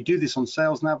network. Can you do this on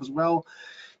Sales Nav as well?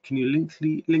 Can you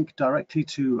link directly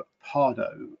to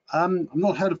Pardo? I've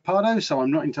not heard of Pardo, so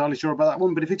I'm not entirely sure about that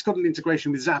one. But if it's got an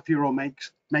integration with Zapier or Make,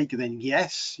 then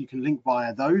yes, you can link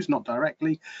via those, not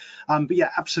directly. But yeah,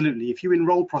 absolutely. If you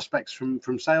enroll prospects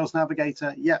from Sales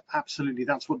Navigator, yeah, absolutely.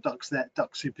 That's what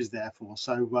Dux-Soup is there for.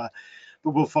 So,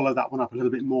 but we'll follow that one up a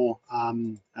little bit more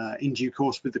in due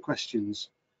course with the questions.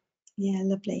 Yeah,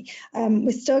 lovely.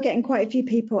 We're still getting quite a few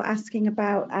people asking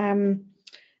about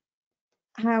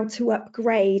how to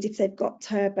upgrade if they've got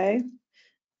Turbo.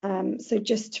 So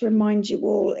just to remind you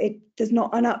all, there's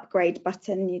not an upgrade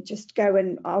button. You just go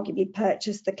and arguably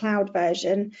purchase the cloud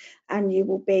version and you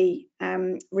will be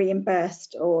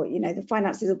reimbursed, or the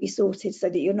finances will be sorted so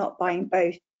that you're not buying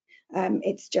both.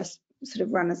 It's just sort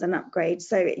of run as an upgrade.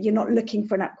 So you're not looking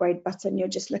for an upgrade button, you're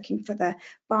just looking for the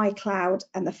buy cloud,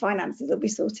 and the finances will be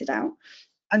sorted out.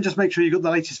 And just make sure you've got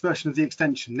the latest version of the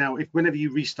extension. Now, whenever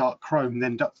you restart Chrome,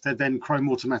 then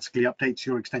Chrome automatically updates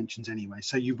your extensions anyway.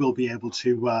 So you will be able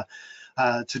to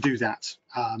do that.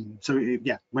 So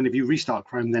yeah, whenever you restart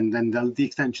Chrome, then the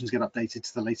extensions get updated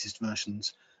to the latest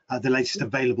versions, the latest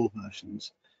available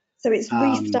versions. So it's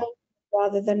restarting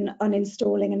rather than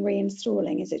uninstalling and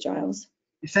reinstalling, is it, Giles?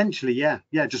 Essentially, yeah.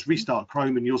 Just restart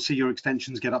Chrome and you'll see your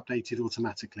extensions get updated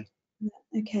automatically.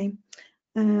 Okay.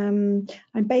 I'm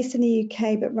based in the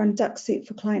UK but run Dux-Soup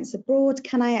for clients abroad.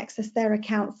 Can I access their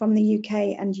account from the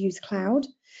UK and use cloud?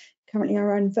 Currently I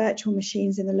run virtual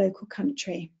machines in the local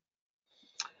country.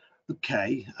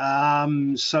 Okay,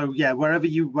 so yeah, wherever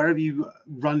you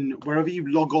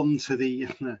log on to the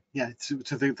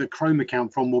the Chrome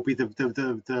account from will be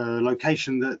the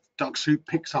location that Dux-Soup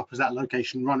picks up as that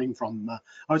location running from.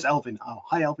 Oh, it's Elvin. Oh,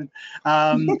 hi Elvin.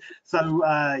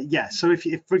 Yeah, so if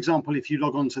for example, if you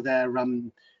log on to their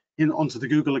onto the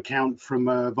Google account from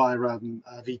via a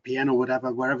VPN or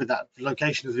whatever, wherever that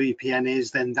location of the VPN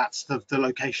is, then that's the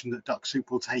location that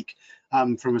Dux-Soup will take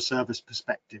from a service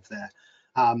perspective there.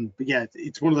 But yeah,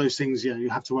 it's one of those things, you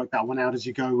have to work that one out as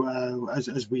you go,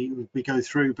 as we go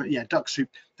through. But yeah, Dux-Soup,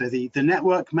 the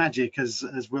network magic, as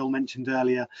Will mentioned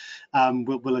earlier,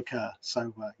 will occur.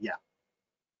 So yeah.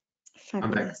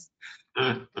 Fabulous.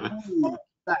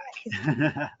 back.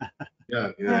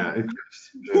 Yeah, it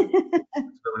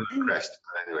crashed.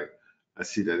 Anyway, I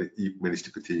see that you managed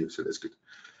to continue, so that's good.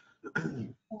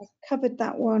 I've covered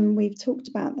that one. We've talked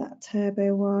about that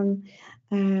turbo one.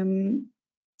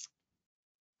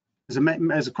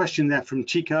 There's a question there from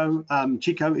Chico.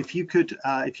 Chico, if you could,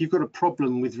 if you've got a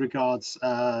problem with regards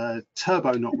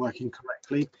turbo not working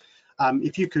correctly,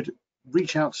 if you could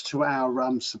reach out to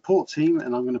our support team,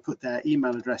 and I'm going to put their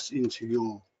email address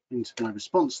into my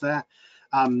response there.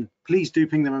 Please do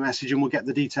ping them a message, and we'll get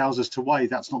the details as to why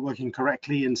that's not working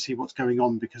correctly and see what's going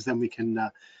on, because then we can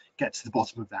get to the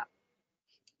bottom of that.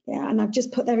 Yeah, and I've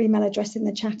just put their email address in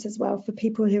the chat as well for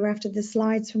people who are after the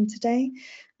slides from today.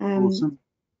 Awesome.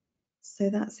 So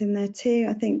that's in there too.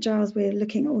 I think, Giles, we're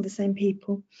looking at all the same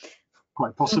people.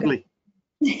 Quite possibly.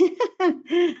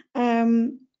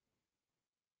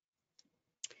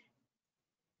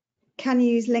 Can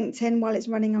you use LinkedIn while it's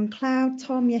running on cloud?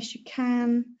 Tom, yes, you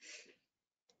can.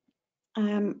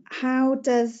 How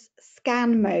does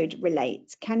scan mode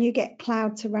relate? Can you get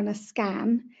cloud to run a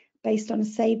scan based on a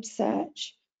saved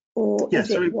search, or is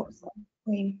it what's on the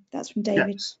screen? That's from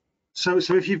David. Yes. So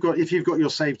if you've got your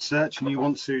saved search and you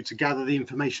want to gather the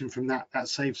information from that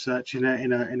saved search in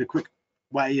a quick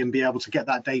way and be able to get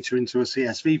that data into a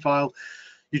CSV file,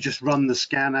 you just run the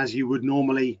scan as you would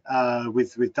normally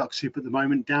with Dux-Soup at the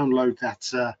moment. Download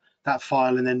that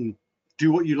file and then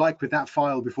do what you like with that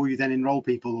file before you then enroll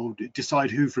people or decide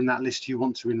who from that list you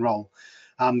want to enroll.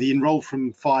 The enroll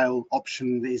from file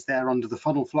option is there under the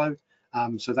funnel flow,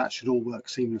 so that should all work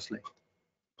seamlessly.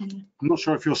 I'm not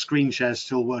sure if your screen share is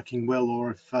still working well,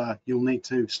 or if you'll need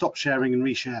to stop sharing and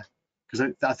reshare, because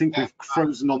I think we've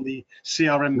frozen on the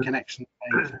CRM connection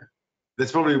page.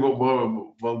 That's probably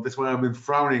well, that's why I've been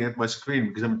frowning at my screen,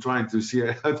 because I'm trying to see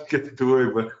how to get it to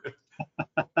work, but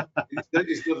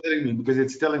it's not letting me, because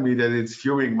it's telling me that it's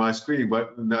viewing my screen,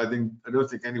 but I don't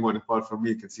think anyone apart from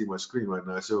me can see my screen right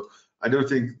now. So I don't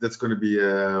think that's going to be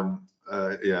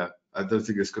I don't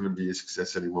think it's going to be a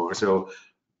success anymore. So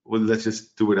well, let's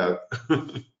just do it out.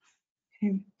 Okay.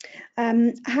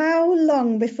 How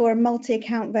long before a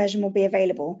multi-account version will be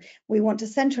available? We want to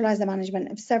centralize the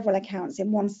management of several accounts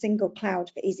in one single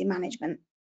cloud for easy management.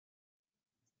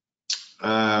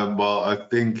 Well, I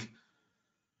think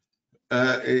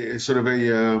it's sort of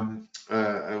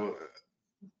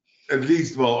at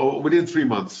least, well, within 3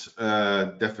 months,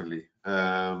 definitely.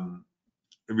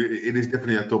 It is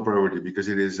definitely a top priority, because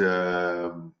it is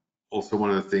also one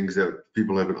of the things that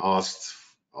people have been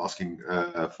asking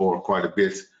for quite a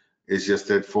bit. It's just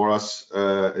that for us,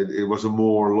 it was a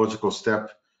more logical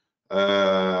step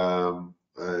to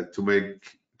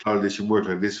make Cloud Edition work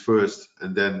like this first,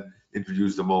 and then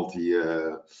introduce the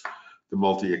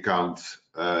multi-account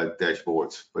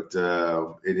dashboard. But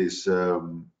it is, I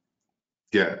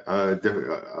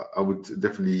would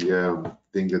definitely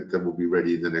think that will be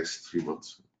ready in the next 3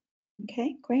 months.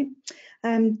 Okay, great.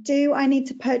 Do I need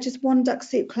to purchase one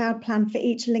Dux-Soup Cloud plan for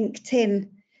each LinkedIn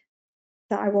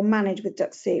that I will manage with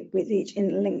Dux-Soup, with each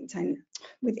LinkedIn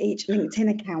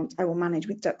account I will manage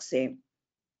with Dux-Soup?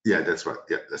 Yeah, that's right.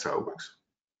 Yeah, that's how it works.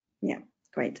 Yeah,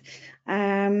 great.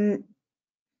 Ian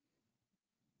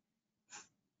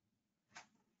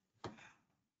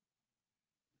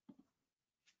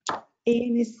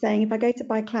is saying, if I go to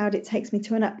buy cloud, it takes me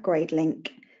to an upgrade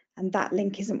link, and that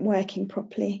link isn't working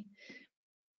properly.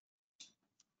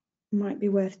 Might be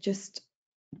worth just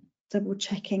double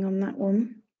checking on that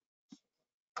one.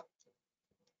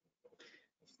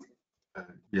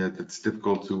 Yeah, that's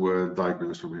difficult to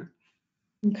diagnose from here.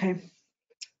 Okay.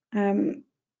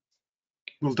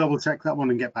 We'll double check that one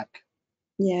and get back.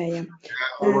 Yeah.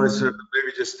 Otherwise,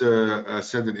 maybe just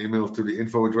send an email to the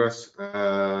info address,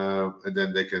 and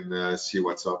then they can see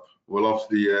what's up. We'll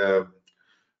obviously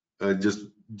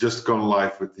just gone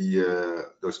live with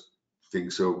those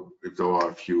things. So if there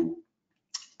are a few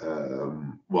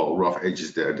rough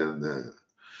edges there, then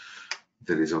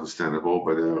that is understandable.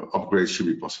 But upgrades should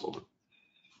be possible.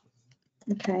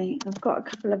 Okay, I've got a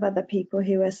couple of other people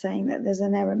who are saying that there's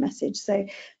an error message. So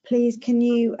please, can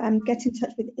you get in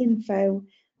touch with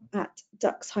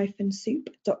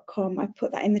info@dux-soup.com. I've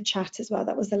put that in the chat as well.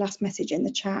 That was the last message in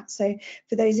the chat. So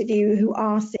for those of you who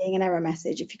are seeing an error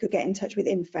message, if you could get in touch with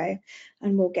info,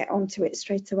 and we'll get onto it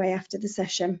straight away after the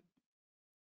session.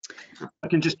 I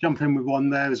can just jump in with one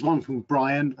there. There's one from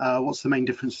Brian. What's the main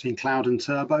difference between Cloud and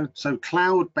Turbo? So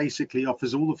Cloud basically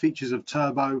offers all the features of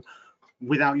Turbo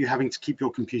without you having to keep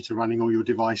your computer running or your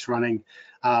device running.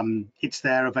 It's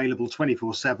there available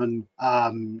 24/7.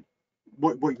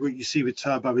 What you see with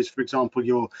Turbo is, for example,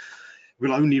 will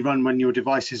only run when your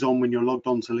device is on, when you're logged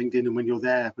on to LinkedIn, and when you're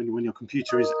there, when your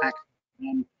computer is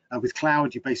active. With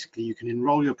cloud, you can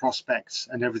enroll your prospects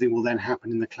and everything will then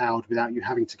happen in the cloud without you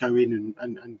having to go in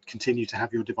and continue to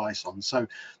have your device on. So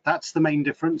that's the main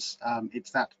difference.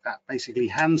 It's that basically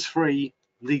hands-free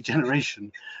lead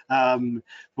generation, for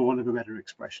want of a better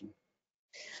expression.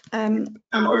 And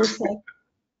also, a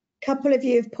couple of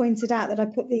you have pointed out that I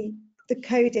put the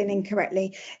code in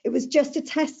incorrectly. It was just a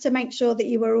test to make sure that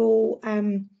you were all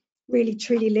really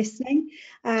truly listening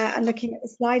and looking at the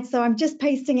slides. So I'm just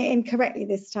pasting it in correctly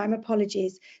this time.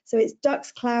 Apologies. So it's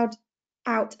Dux Cloud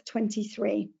out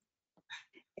 23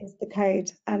 is the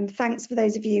code. And thanks for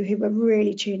those of you who were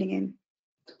really tuning in.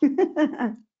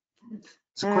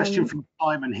 It's a question from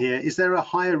Simon here. Is there a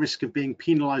higher risk of being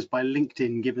penalized by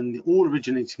LinkedIn given that all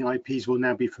originating IPs will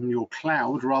now be from your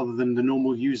cloud rather than the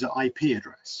normal user IP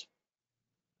address?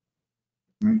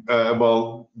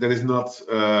 Well, that is not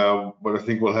what I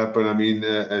think will happen. I mean,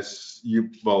 if you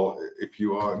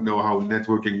know how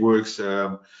networking works,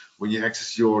 when you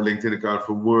access your LinkedIn account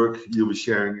from work, you'll be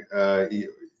sharing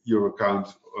your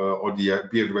account or the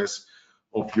IP address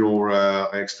of your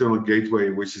external gateway,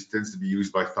 which tends to be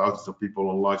used by thousands of people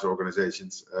on large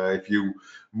organizations. If you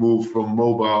move from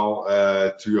mobile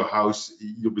to your house,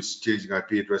 you'll be changing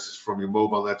IP addresses from your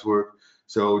mobile network.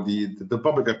 So the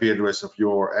public IP address of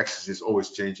your access is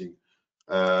always changing,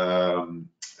 and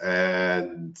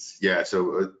yeah,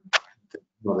 so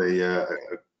not an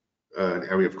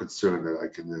area of concern that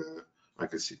I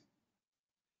can see.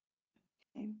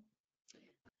 Okay.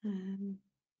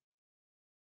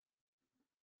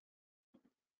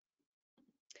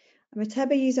 I'm a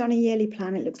Turbo user on a yearly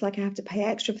plan. It looks like I have to pay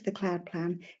extra for the cloud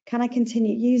plan. Can I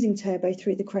continue using Turbo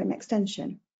through the Chrome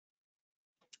extension?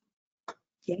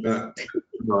 Yes.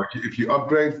 No, if you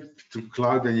upgrade to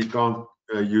cloud, then you can't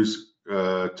use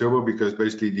Turbo because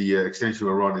basically the extension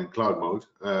will run in cloud mode.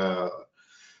 And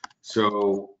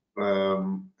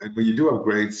when you do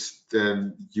upgrades,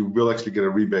 then you will actually get a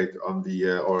rebate on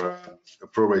the or a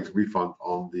prorate refund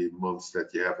on the months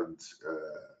that you haven't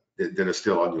that are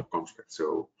still on your contract.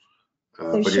 So,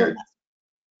 but sure,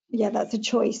 yeah, that's a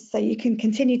choice. So you can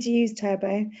continue to use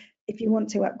Turbo. If you want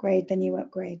to upgrade, then you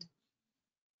upgrade.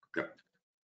 Yeah.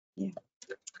 Yeah.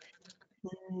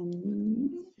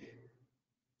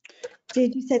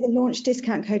 Did you say the launch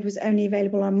discount code was only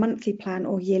available on monthly plan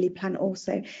or yearly plan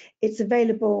also? It's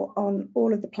available on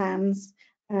all of the plans,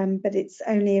 but it's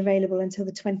only available until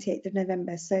the 28th of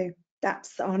November. So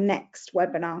that's our next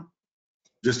webinar.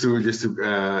 So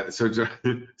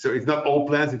it's not all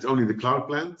plans, it's only the cloud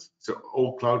plans. So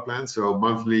all cloud plans, so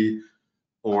monthly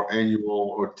or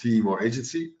annual or team or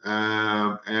agency.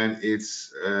 And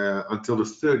it's until the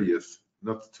 30th,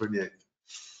 not the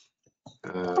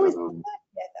 28th.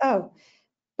 Oh,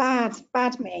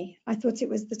 bad me. I thought it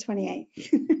was the 28th.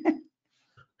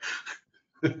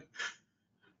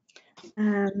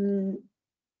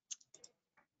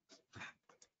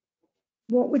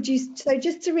 What would you, so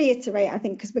just to reiterate, I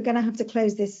think, because we're going to have to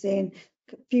close this soon,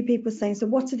 a few people saying, so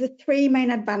what are the three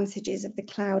main advantages of the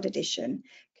Cloud Edition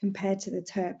compared to the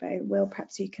Turbo? Will,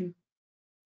 perhaps you can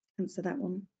answer that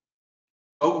one.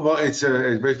 Oh, well, it's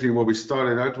basically what we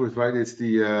started out with, right? It's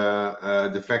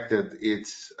the fact that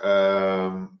it's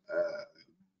and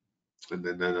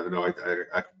then no, I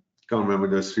can't remember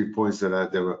those 3 points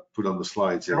that were put on the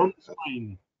slides. They're on the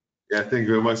screen. Yeah, thank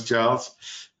you very much, Charles.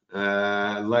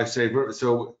 Lifesaver.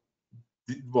 So,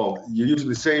 well, you're using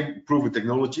the same proven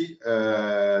technology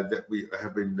that we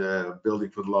have been building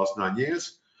for the last 9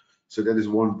 years. So that is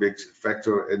one big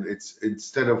factor, and it's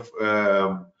instead of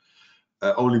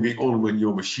only being on when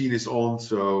your machine is on,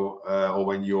 so or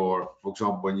when you're, for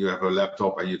example, when you have a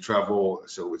laptop and you travel,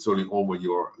 so it's only on when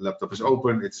your laptop is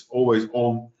open. It's always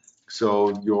on,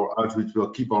 so your outreach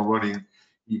will keep on running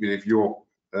even if you're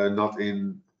not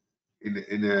in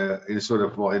a sort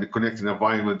of, well, in a connected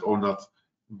environment or not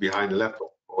behind a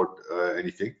laptop or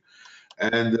anything.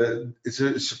 And it's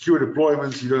a secure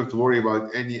deployment. You don't have to worry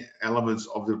about any elements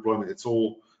of the deployment. It's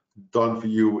all done for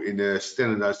you in a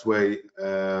standardized way,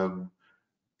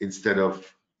 instead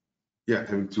of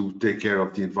having to take care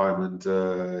of the environment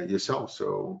yourself.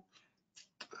 So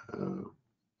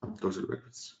those are the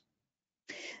records.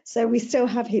 So we still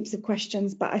have heaps of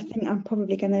questions, but I think I'm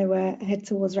probably going to head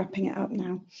towards wrapping it up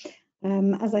now.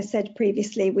 As I said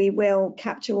previously, we will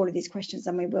capture all of these questions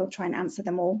and we will try and answer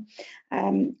them all.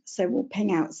 So we'll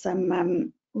ping out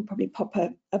some, we'll probably pop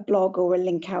a blog or a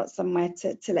link out somewhere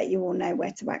to let you all know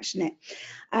where to action it.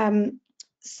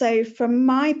 So from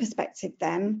my perspective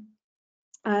then,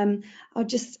 I'll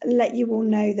just let you all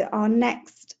know that our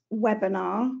next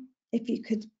webinar, if you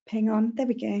could ping on, there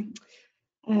we go.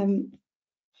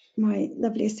 My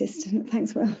lovely assistant,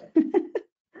 thanks Will.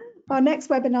 Our next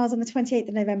webinar is on the 28th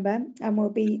of November, and we'll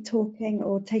be talking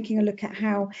or taking a look at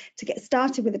how to get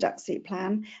started with the Dux-Soup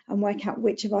plan and work out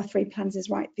which of our 3 plans is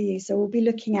right for you. So we'll be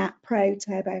looking at Pro,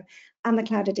 Turbo and the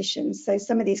Cloud Edition. So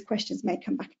some of these questions may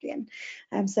come back again.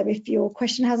 So if your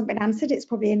question hasn't been answered, it's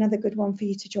probably another good one for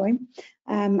you to join,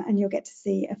 and you'll get to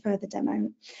see a further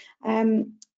demo.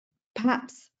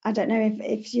 Perhaps, I don't know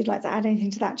if you'd like to add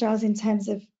anything to that, Giles, in terms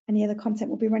of any other content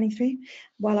we'll be running through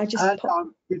while I just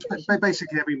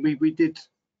basically, I mean, we did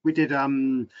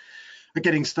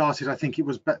getting started. I think it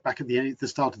was back at the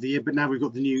start of the year, but now we've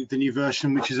got the new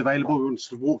version which is available. We want to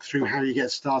sort of walk through how you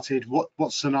get started,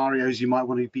 what scenarios you might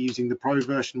want to be using the Pro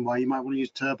version, why you might want to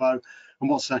use Turbo, and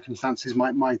what circumstances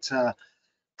might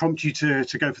prompt you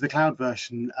to go for the cloud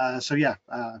version. So yeah,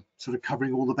 sort of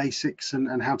covering all the basics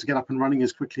and how to get up and running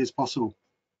as quickly as possible.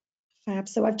 Fab.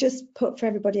 So I've just put for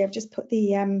everybody, I've just put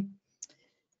the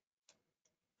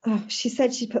oh, she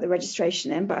said she put the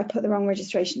registration in, but I put the wrong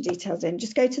registration details in.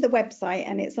 Just go to the website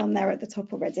and it's on there at the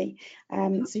top already.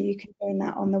 So you can join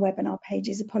that on the webinar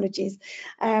pages. Apologies.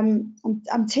 I'm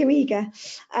too eager.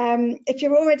 If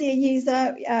you're already a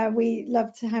user, we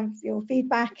love to have your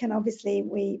feedback, and obviously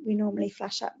we normally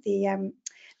flash up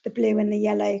the blue and the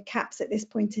yellow caps at this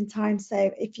point in time.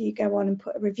 So if you go on and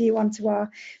put a review onto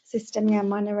our system, yeah,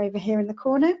 mine are over here in the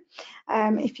corner.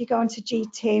 If you go onto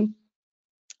G2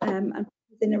 and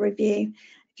in a review,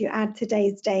 if you add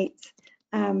today's date,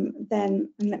 then,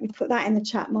 and let me put that in the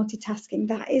chat, multitasking,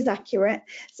 that is accurate.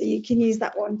 So you can use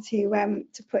that one to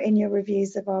put in your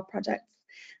reviews of our products,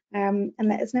 and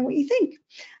let us know what you think.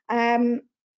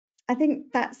 I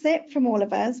think that's it from all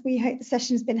of us. We hope the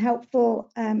session's been helpful.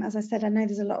 As I said, I know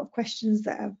there's a lot of questions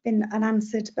that have been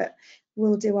unanswered, but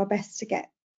we'll do our best to get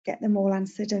them all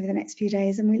answered over the next few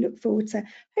days, and we look forward to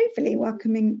hopefully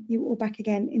welcoming you all back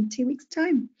again in 2 weeks'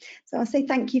 time. So I'll say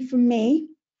thank you from me.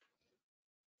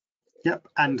 Yep,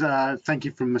 and thank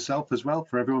you from myself as well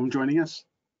for everyone joining us.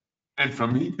 And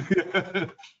from me.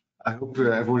 I hope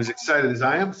everyone is excited as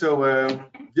I am. So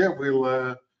yeah, we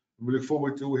look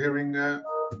forward to hearing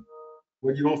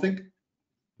what you all think.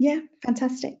 Yeah,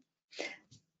 fantastic.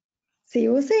 See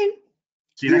you all soon.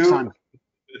 See you next time.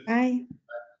 Bye.